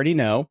Shit We Already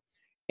Know,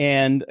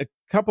 and a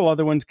couple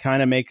other ones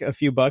kind of make a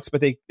few bucks,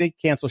 but they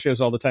cancel shows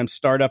all the time.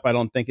 Startup, I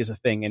don't think, is a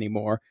thing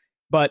anymore.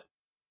 But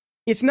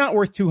it's not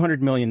worth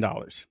 $200 million,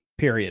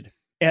 period,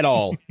 at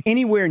all.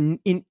 Anywhere,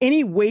 in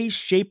any way,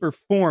 shape, or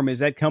form is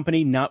that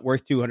company not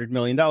worth $200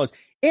 million.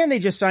 And they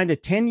just signed a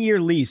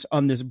 10-year lease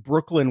on this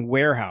Brooklyn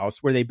warehouse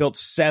where they built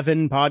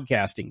 7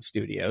 podcasting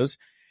studios.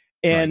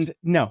 And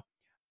no,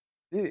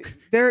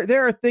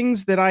 there are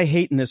things that I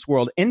hate in this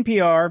world.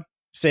 NPR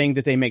saying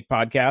that they make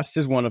podcasts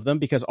is one of them,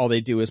 because all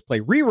they do is play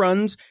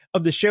reruns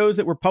of the shows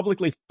that were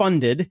publicly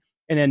funded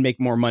and then make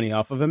more money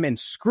off of them and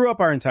screw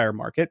up our entire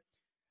market.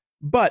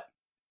 But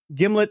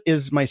Gimlet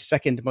is my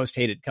second most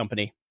hated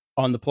company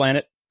on the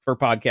planet for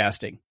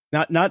podcasting.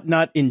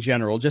 Not in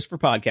general, just for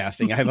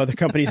podcasting. I have other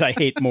companies I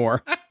hate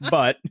more,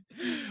 but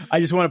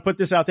I just want to put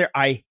this out there.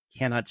 I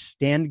cannot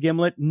stand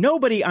Gimlet.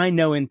 Nobody I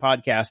know in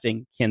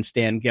podcasting can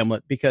stand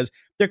Gimlet because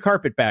they're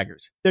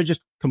carpetbaggers. They're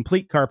just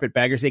complete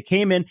carpetbaggers. They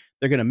came in,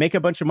 they're going to make a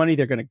bunch of money,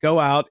 they're going to go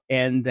out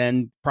and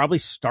then probably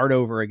start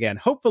over again.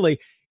 Hopefully,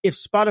 if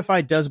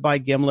Spotify does buy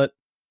Gimlet,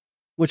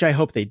 which I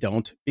hope they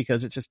don't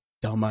because it's just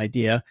a dumb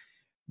idea,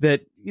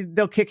 that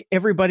they'll kick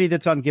everybody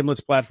that's on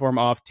Gimlet's platform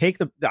off, take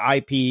the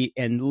IP,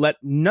 and let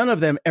none of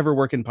them ever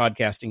work in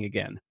podcasting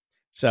again.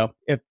 So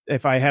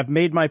if I have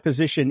made my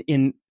position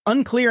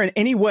unclear in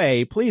any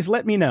way, please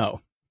let me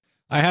know.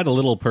 I had a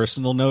little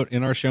personal note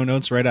in our show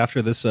notes right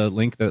after this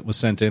link that was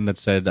sent in that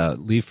said,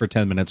 leave for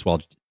 10 minutes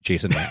while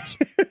Jason rants.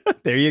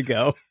 There you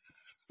go.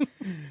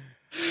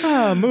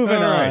 Moving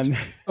on.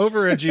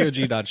 Over at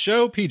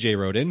GOG.show, PJ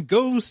wrote in,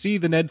 go see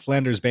the Ned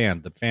Flanders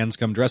band. The fans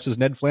come dressed as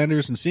Ned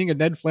Flanders, and seeing a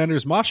Ned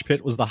Flanders mosh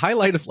pit was the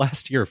highlight of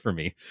last year for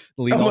me.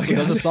 The lead also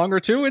does a song or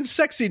two in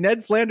sexy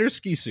Ned Flanders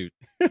ski suit.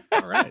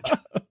 All right.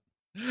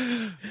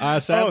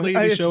 Sadly,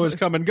 the show is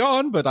come and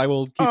gone, but I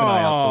will keep an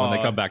eye out for when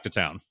they come back to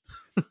town.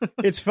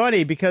 It's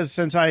funny because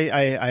since I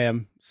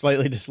am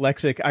slightly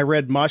dyslexic, I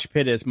read mosh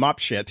pit as mop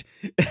shit.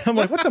 I'm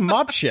like, what's a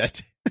mop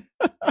shit?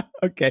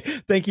 Okay,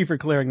 thank you for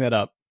clearing that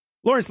up.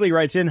 Lawrence Lee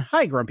writes in,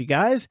 hi, grumpy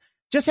guys.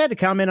 Just had to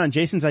comment on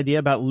Jason's idea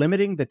about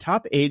limiting the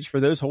top age for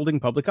those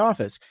holding public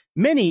office.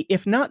 Many,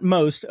 if not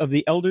most, of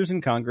the elders in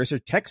Congress are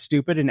tech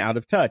stupid and out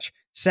of touch.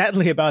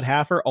 Sadly, about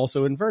half are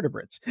also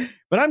invertebrates.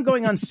 But I'm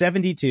going on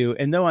 72,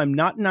 and though I'm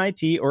not an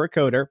IT or a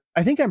coder,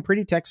 I think I'm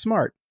pretty tech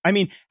smart. I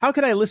mean, how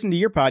could I listen to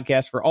your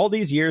podcast for all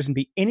these years and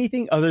be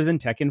anything other than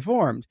tech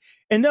informed?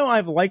 And though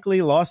I've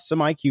likely lost some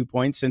IQ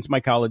points since my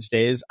college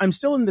days, I'm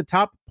still in the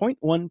top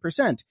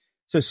 0.1%.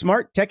 So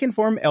smart,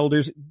 tech-informed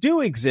elders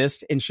do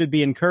exist and should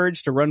be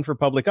encouraged to run for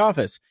public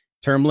office.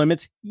 Term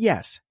limits,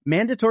 yes.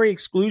 Mandatory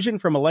exclusion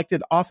from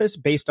elected office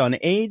based on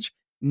age,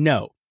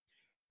 no.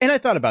 And I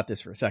thought about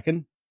this for a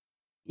second.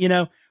 You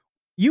know,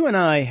 you and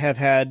I have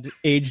had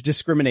age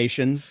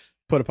discrimination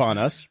put upon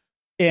us.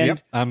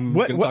 And I'm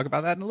going to talk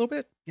about that in a little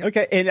bit. Yep.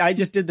 Okay, and I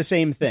just did the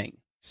same thing.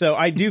 So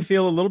I do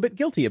feel a little bit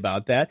guilty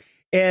about that.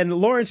 And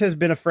Lawrence has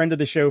been a friend of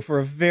the show for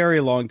a very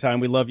long time.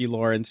 We love you,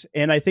 Lawrence.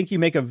 And I think you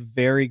make a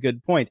very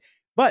good point.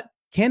 But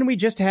can we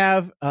just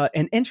have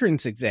an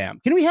entrance exam?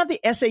 Can we have the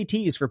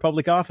SATs for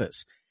public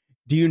office?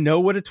 Do you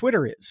know what a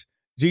Twitter is?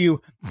 Do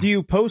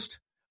you post?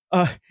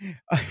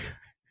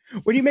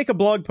 When you make a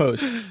blog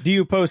post, do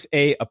you post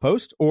a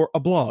post or a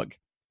blog?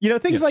 You know,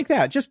 things like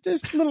that. Just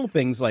little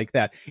things like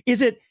that.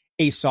 Is it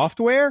a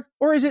software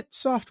or is it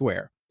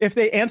software? If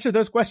they answer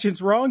those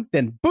questions wrong,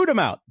 then boot them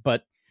out.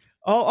 But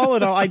all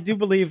in all, I do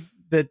believe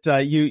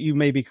that you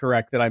may be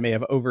correct that I may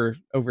have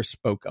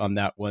overspoke on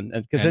that one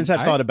because since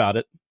I thought about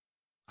it.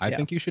 I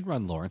think you should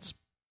run, Lawrence.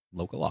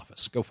 Local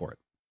office. Go for it.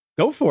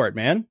 Go for it,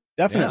 man.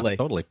 Definitely. Yeah,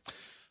 totally.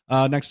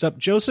 Next up,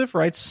 Joseph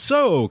writes,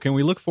 so can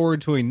we look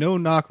forward to a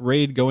no-knock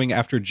raid going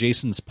after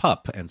Jason's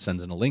pup? And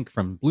sends in a link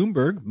from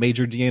Bloomberg,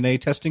 major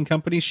DNA testing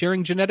company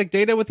sharing genetic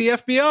data with the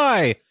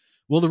FBI.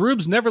 Will the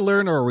rubes never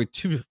learn, or are we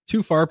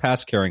too far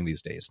past caring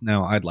these days?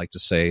 Now, I'd like to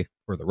say,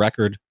 for the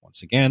record,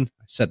 once again,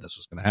 I said this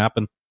was going to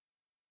happen.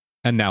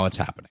 And now it's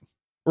happening.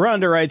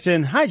 Rhonda writes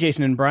in, hi,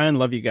 Jason and Brian.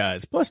 Love you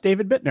guys. Plus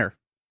David Bittner.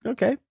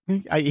 Okay.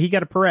 He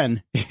got a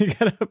paren. He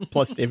got a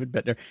plus David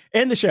Bittner.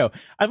 And the show.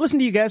 I've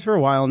listened to you guys for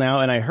a while now,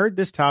 and I heard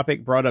this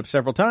topic brought up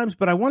several times,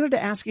 but I wanted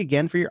to ask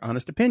again for your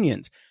honest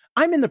opinions.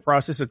 I'm in the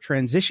process of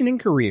transitioning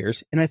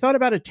careers, and I thought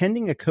about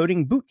attending a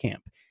coding boot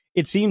camp.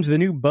 It seems the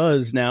new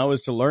buzz now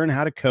is to learn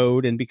how to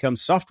code and become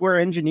software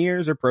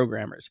engineers or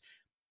programmers.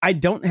 I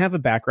don't have a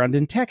background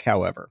in tech,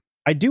 however.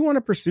 I do want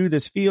to pursue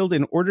this field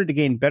in order to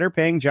gain better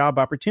paying job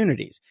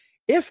opportunities.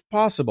 If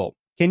possible,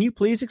 can you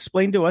please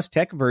explain to us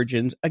tech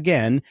virgins,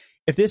 again,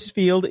 if this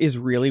field is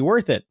really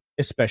worth it,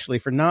 especially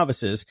for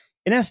novices,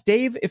 and ask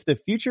Dave if the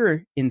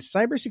future in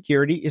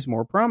cybersecurity is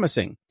more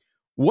promising?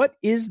 What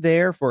is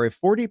there for a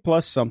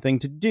 40-plus something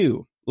to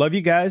do? Love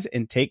you guys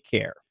and take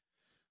care.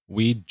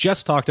 We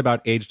just talked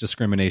about age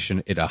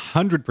discrimination. It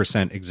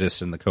 100%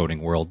 exists in the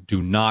coding world.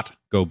 Do not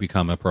go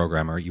become a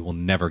programmer. You will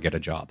never get a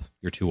job.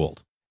 You're too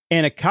old.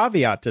 And a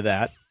caveat to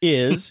that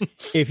is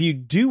if you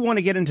do want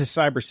to get into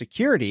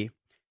cybersecurity,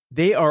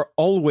 they are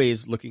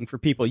always looking for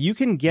people. You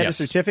can get a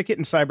certificate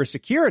in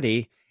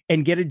cybersecurity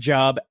and get a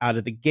job out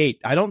of the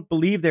gate. I don't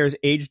believe there's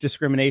age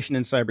discrimination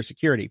in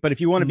cybersecurity, but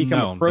if you want to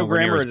become a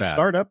programmer at a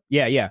startup,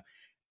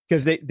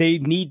 because they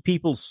need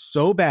people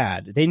so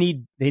bad. They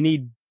need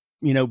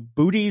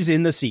booties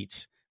in the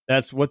seats.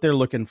 That's what they're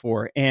looking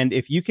for. And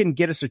if you can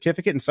get a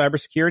certificate in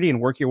cybersecurity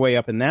and work your way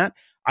up in that,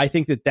 I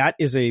think that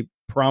is a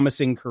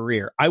promising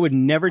career. I would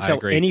never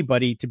tell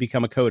anybody to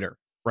become a coder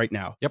right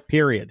now. Yep.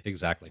 Period.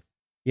 Exactly.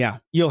 Yeah.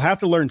 You'll have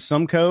to learn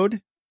some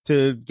code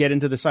to get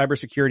into the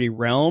cybersecurity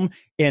realm.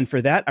 And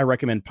for that, I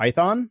recommend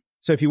Python.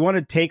 So if you want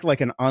to take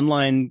like an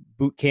online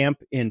boot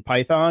camp in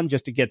Python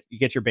just to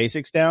get your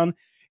basics down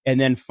and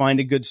then find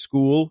a good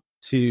school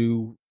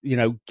to,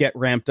 get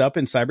ramped up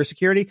in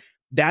cybersecurity,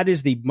 that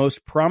is the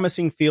most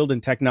promising field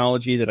in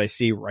technology that I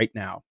see right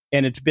now.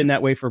 And it's been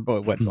that way for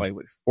like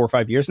 4 or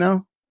 5 years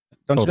now.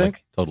 Don't you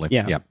think? Totally.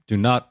 Yeah. Do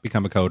not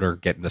become a coder.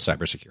 Get into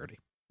cybersecurity.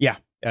 Yeah.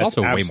 It's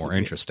also way more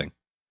interesting.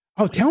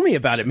 Oh, tell me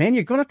about it, man.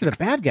 You're going after the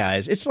bad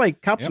guys. It's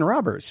like cops and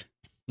robbers.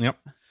 Yep.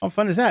 How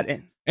fun is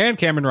that? And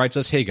Cameron writes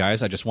us, hey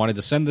guys, I just wanted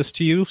to send this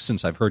to you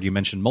since I've heard you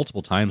mention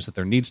multiple times that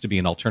there needs to be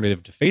an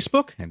alternative to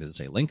Facebook, and it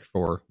is a link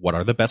for what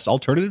are the best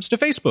alternatives to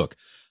Facebook.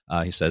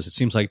 He says, it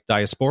seems like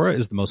Diaspora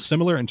is the most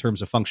similar in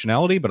terms of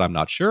functionality, but I'm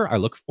not sure. I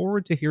look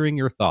forward to hearing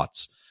your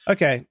thoughts.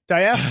 Okay.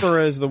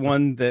 Diaspora is the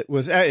one that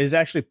is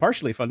actually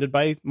partially funded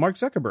by Mark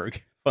Zuckerberg,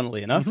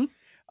 funnily enough.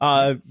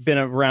 Been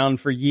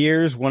around for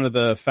years. One of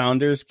the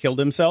founders killed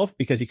himself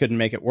because he couldn't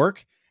make it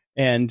work.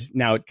 And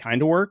now it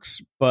kind of works.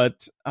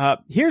 But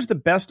here's the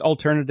best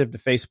alternative to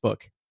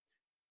Facebook.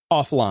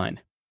 Offline.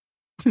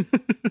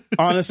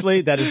 Honestly,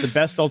 that is the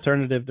best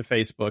alternative to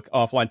Facebook,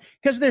 offline.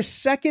 Because their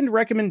second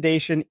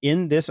recommendation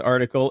in this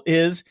article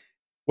is,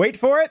 wait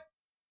for it,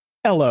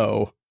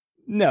 Hello.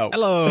 No.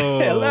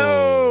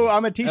 Hello.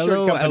 I'm a t-shirt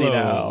company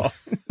now.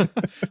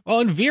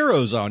 Well, and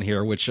Vero's on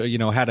here, which,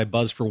 had a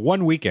buzz for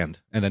one weekend,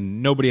 and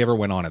then nobody ever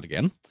went on it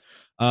again.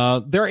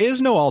 There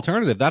is no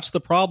alternative. That's the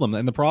problem.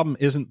 And the problem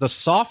isn't the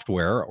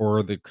software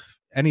or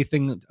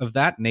anything of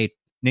that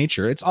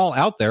nature. It's all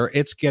out there.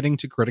 It's getting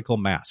to critical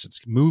mass.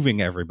 It's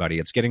moving everybody.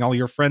 It's getting all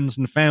your friends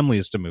and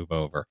families to move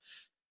over.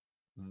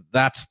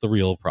 That's the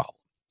real problem.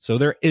 So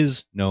there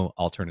is no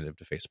alternative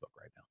to Facebook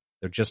right now.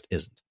 There just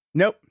isn't.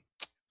 Nope.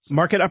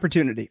 Market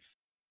opportunity.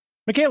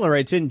 Michaela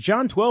writes in,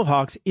 John 12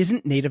 Hawks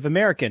isn't Native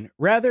American.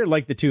 Rather,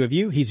 like the two of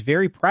you, he's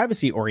very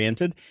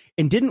privacy-oriented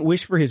and didn't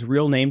wish for his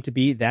real name to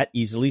be that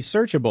easily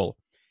searchable.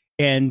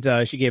 And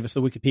she gave us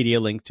the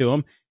Wikipedia link to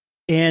him.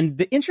 And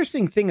the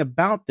interesting thing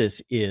about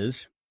this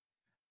is,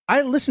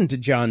 I listened to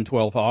John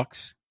 12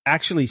 Hawks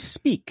actually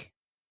speak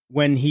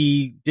when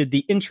he did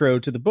the intro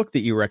to the book that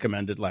you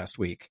recommended last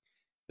week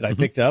that I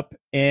picked up.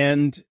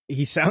 And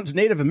he sounds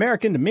Native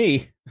American to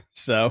me.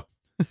 So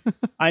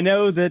I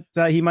know that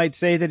he might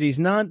say that he's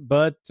not,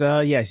 but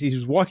yes, he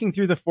was walking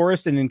through the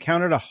forest and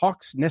encountered a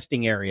hawk's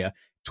nesting area.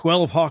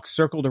 12 hawks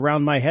circled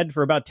around my head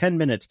for about 10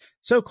 minutes,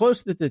 so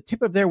close that the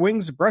tip of their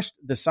wings brushed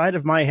the side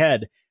of my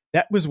head.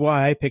 That was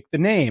why I picked the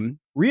name.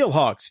 Real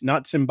hawks,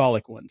 not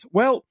symbolic ones.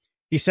 Well,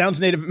 he sounds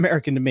Native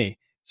American to me.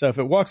 So if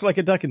it walks like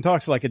a duck and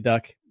talks like a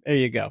duck, there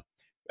you go.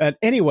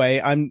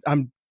 Anyway,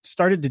 I'm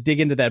started to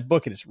dig into that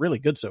book, and it's really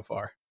good so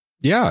far.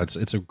 Yeah,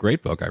 it's a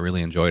great book. I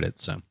really enjoyed it.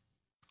 So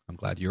I'm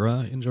glad you're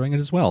enjoying it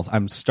as well.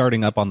 I'm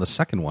starting up on the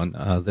second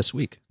one this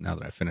week, now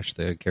that I finished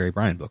the Gary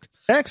Bryan book.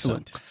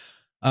 Excellent.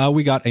 So,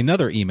 we got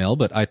another email,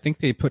 but I think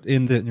they put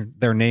in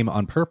their name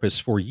on purpose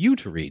for you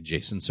to read,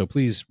 Jason. So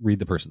please read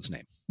the person's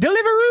name.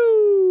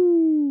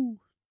 Deliveroo!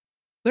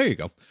 There you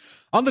go.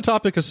 On the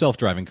topic of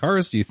self-driving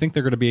cars, do you think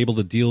they're going to be able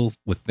to deal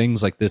with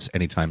things like this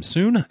anytime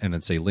soon? And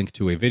it's a link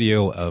to a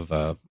video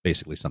of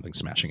basically something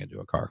smashing into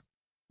a car.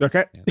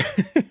 Okay.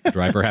 The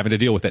driver having to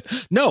deal with it.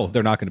 No,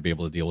 they're not going to be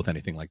able to deal with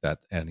anything like that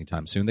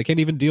anytime soon. They can't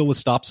even deal with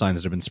stop signs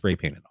that have been spray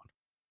painted on.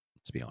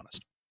 Let's be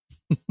honest.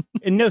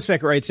 And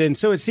NoSec writes in,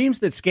 so it seems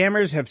that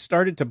scammers have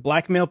started to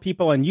blackmail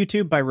people on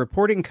YouTube by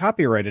reporting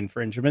copyright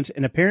infringements,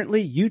 and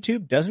apparently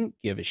YouTube doesn't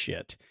give a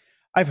shit.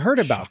 I've heard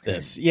about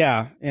this.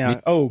 Yeah.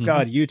 Oh,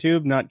 God,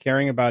 YouTube not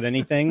caring about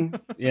anything.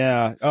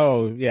 Yeah.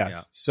 Oh,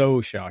 yeah.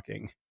 So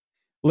shocking.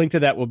 Link to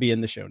that will be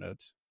in the show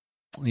notes.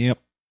 Yep.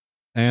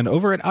 And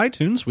over at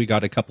iTunes, we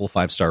got a couple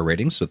 5-star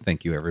ratings, so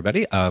thank you,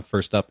 everybody.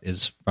 First up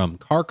is from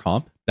Car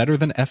Comp, better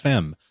than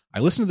FM. I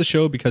listen to the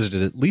show because it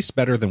is at least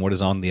better than what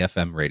is on the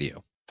FM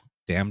radio.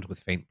 Damned with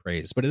faint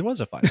praise, but it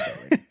was a 5-star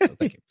rating, so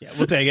thank you. Yeah,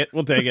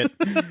 we'll take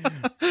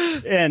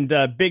it.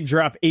 And Big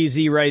Drop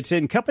AZ writes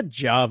in, Cup of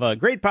Java,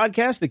 great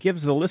podcast that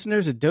gives the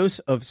listeners a dose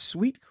of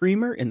sweet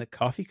creamer in the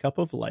coffee cup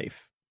of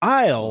life.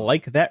 I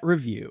like that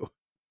review.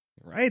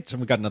 Right, and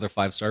we got another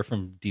 5-star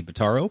from Di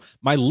Bataro.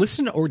 My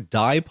Listen or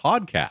Die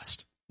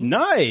podcast.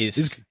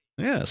 Nice.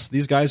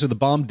 These guys are the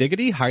bomb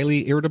diggity,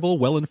 highly irritable,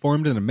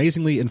 well-informed, and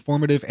amazingly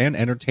informative and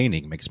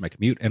entertaining. Makes my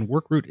commute and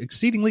work route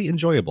exceedingly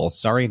enjoyable.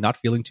 Sorry, not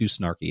feeling too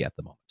snarky at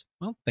the moment.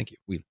 Well, thank you.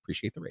 We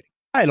appreciate the rating.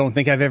 I don't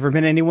think I've ever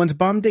been anyone's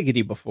bomb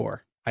diggity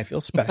before. I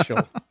feel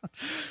special.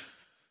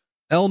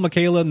 L.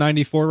 Michaela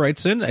 94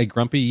 writes in, a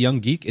grumpy young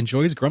geek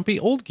enjoys grumpy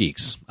old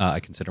geeks. I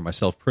consider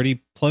myself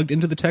pretty plugged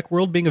into the tech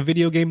world, being a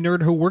video game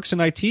nerd who works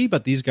in IT,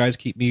 but these guys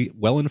keep me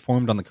well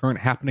informed on the current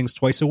happenings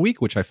twice a week,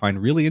 which I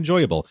find really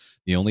enjoyable.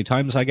 The only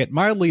times I get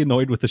mildly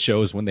annoyed with the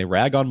show is when they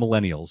rag on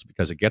millennials,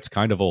 because it gets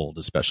kind of old,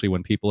 especially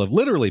when people have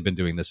literally been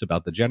doing this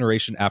about the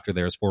generation after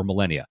theirs for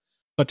millennia.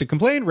 But to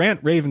complain, rant,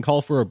 rave, and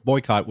call for a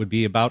boycott would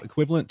be about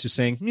equivalent to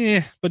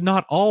saying, but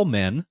not all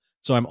men,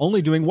 so I'm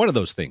only doing one of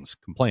those things,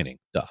 complaining.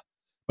 Duh.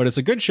 But it's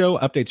a good show,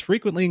 updates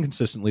frequently and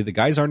consistently. The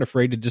guys aren't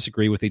afraid to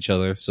disagree with each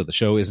other, so the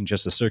show isn't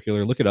just a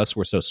circular, look at us,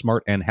 we're so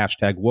smart and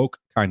hashtag woke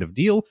kind of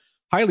deal.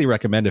 Highly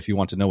recommend if you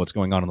want to know what's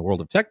going on in the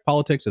world of tech,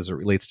 politics as it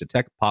relates to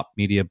tech, pop,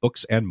 media,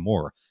 books, and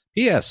more.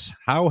 P.S.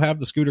 How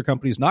have the scooter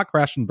companies not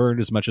crashed and burned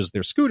as much as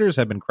their scooters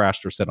have been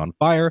crashed or set on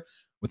fire?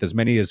 With as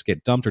many as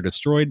get dumped or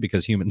destroyed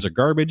because humans are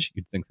garbage,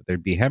 you'd think that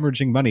they'd be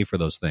hemorrhaging money for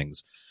those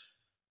things.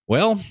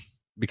 Well,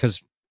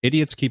 because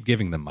idiots keep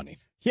giving them money.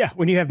 Yeah,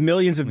 when you have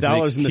millions of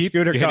dollars and the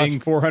scooter costs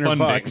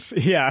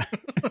 $400. Yeah,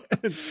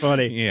 it's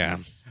funny. Yeah.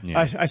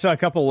 I saw a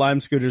couple Lime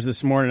scooters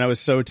this morning. I was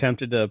so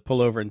tempted to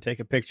pull over and take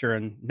a picture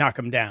and knock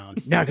them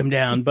down.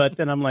 But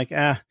then I'm like,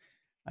 I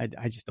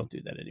just don't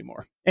do that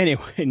anymore.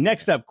 Anyway,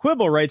 next up,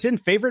 Quibble writes in,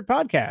 favorite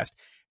podcast.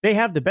 They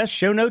have the best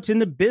show notes in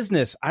the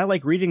business. I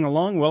like reading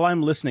along while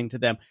I'm listening to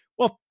them.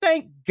 Well,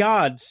 thank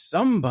God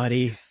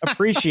somebody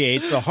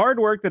appreciates the hard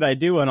work that I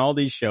do on all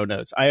these show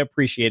notes. I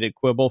appreciate it,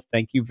 Quibble.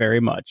 Thank you very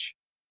much.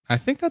 I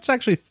think that's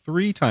actually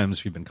 3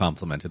 times we've been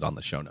complimented on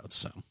the show notes.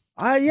 So,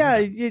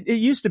 it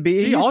used to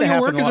be. See, all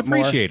your work is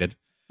appreciated.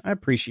 More. I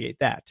appreciate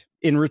that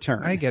in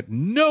return. I get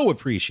no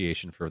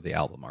appreciation for the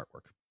album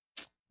artwork.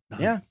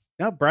 None. Yeah.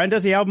 No, Brian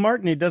does the album art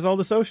and he does all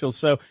the socials.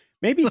 So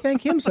maybe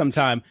thank him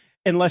sometime,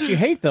 unless you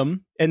hate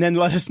them, and then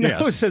let us know.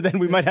 Yes. So then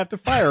we might have to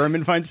fire him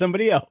and find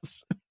somebody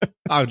else.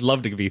 I would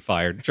love to be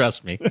fired.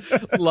 Trust me.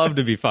 Love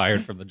to be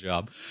fired from the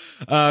job.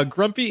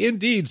 Grumpy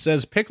Indeed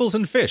says, Pickles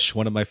and Fish,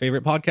 one of my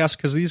favorite podcasts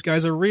because these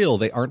guys are real.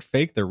 They aren't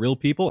fake. They're real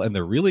people, and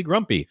they're really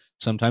grumpy.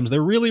 Sometimes they're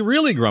really,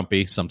 really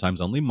grumpy. Sometimes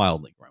only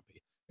mildly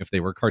grumpy. If they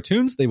were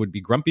cartoons, they would be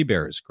grumpy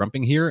bears,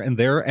 grumping here and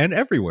there and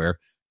everywhere.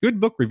 Good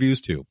book reviews,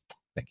 too.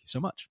 Thank you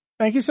so much.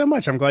 Thank you so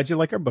much. I'm glad you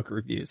like our book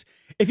reviews.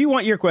 If you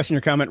want your question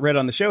or comment read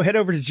on the show, head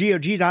over to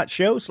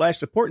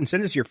gog.show/support and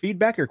send us your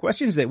feedback or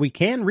questions that we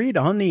can read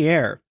on the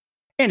air.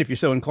 And if you're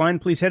so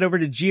inclined, please head over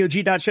to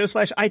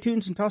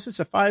gog.show/iTunes and toss us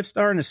a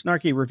 5-star and a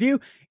snarky review.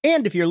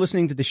 And if you're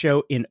listening to the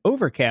show in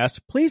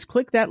Overcast, please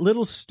click that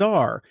little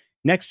star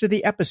next to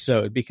the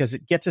episode because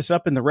it gets us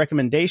up in the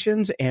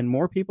recommendations and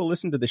more people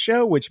listen to the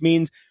show, which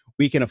means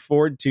we can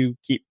afford to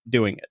keep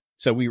doing it.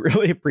 So we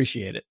really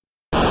appreciate it.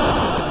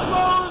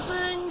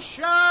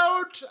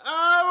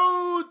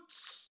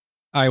 Outs.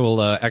 I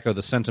will echo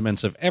the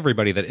sentiments of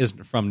everybody that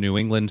isn't from New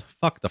England.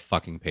 Fuck the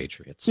fucking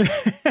Patriots.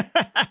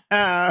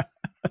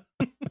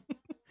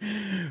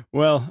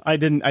 Well, I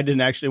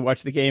didn't actually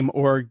watch the game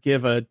or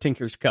give a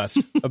tinker's cuss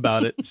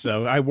about it,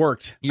 so I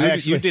worked.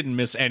 You didn't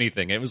miss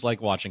anything. It was like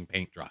watching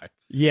paint dry.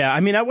 Yeah, I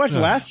mean, I watched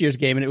last year's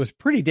game, and it was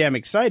pretty damn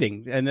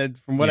exciting. And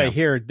from what I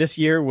hear, this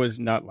year was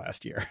not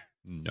last year.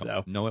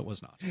 No, it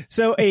was not.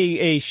 So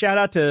a shout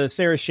out to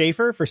Sarah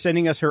Schaefer for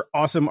sending us her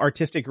awesome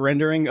artistic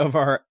rendering of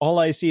our All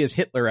I See Is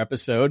Hitler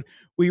episode.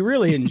 We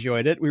really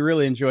enjoyed it.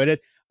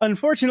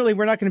 Unfortunately,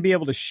 we're not going to be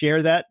able to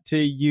share that to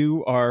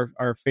you,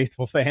 our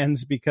faithful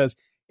fans, because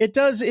it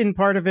does, in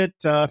part of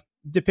it,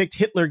 depict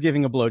Hitler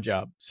giving a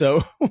blowjob.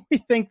 So we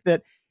think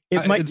that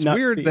it might it's not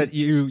weird be. that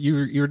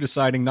you're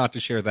deciding not to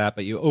share that,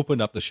 but you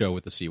opened up the show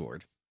with the C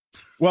word.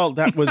 Well,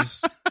 that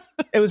was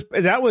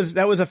that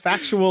was a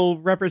factual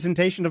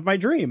representation of my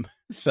dream.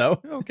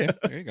 So okay,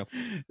 there you go.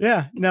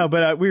 Yeah, no,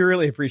 but we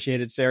really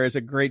appreciate it, Sarah. It's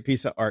a great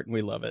piece of art, and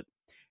we love it.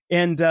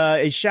 And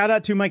a shout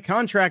out to my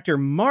contractor,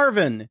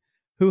 Marvin,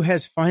 who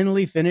has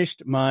finally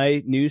finished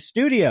my new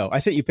studio. I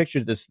sent you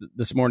pictures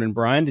this morning,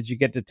 Brian. Did you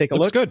get to take a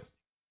look? Looks good.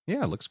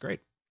 Yeah, it looks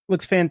great.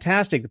 Looks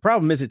fantastic. The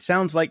problem is it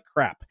sounds like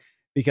crap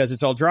because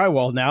it's all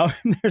drywall now,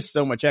 and there's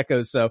so much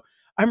echo. So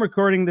I'm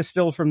recording this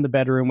still from the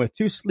bedroom with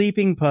 2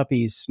 sleeping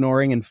puppies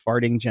snoring and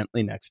farting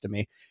gently next to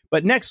me.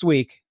 But next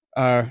week,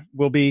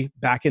 we'll be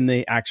back in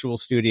the actual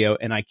studio,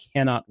 and I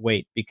cannot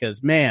wait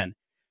because, man,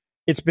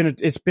 it's been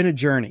a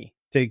journey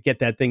to get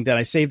that thing done.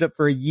 I saved up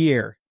for a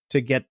year to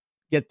get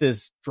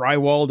this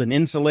drywalled and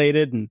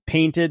insulated and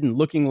painted and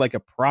looking like a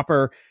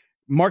proper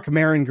Mark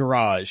Maron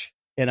garage.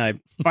 And I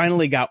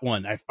finally got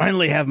one. I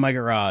finally have my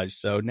garage.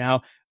 So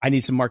now I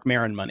need some Mark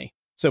Maron money.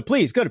 So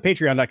please go to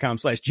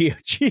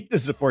patreon.com/GOG to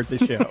support the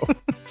show.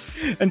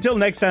 Until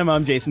next time,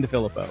 I'm Jason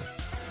DeFilippo.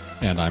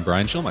 And I'm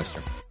Brian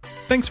Schulmeister.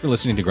 Thanks for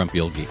listening to Grumpy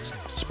Old Geeks.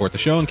 To support the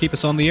show and keep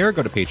us on the air,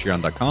 go to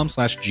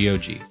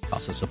patreon.com/GOG.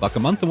 Toss us $1 a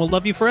month and we'll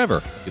love you forever.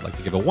 If you'd like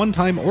to give a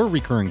one-time or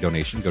recurring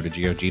donation, go to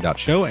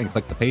GOG.show and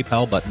click the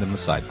PayPal button in the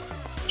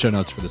sidebar. Show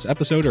notes for this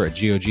episode are at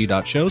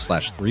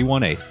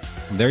GOG.show/318.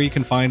 From there you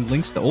can find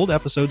links to old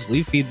episodes,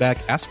 leave feedback,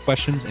 ask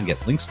questions, and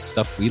get links to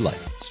stuff we like.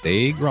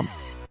 Stay grumpy.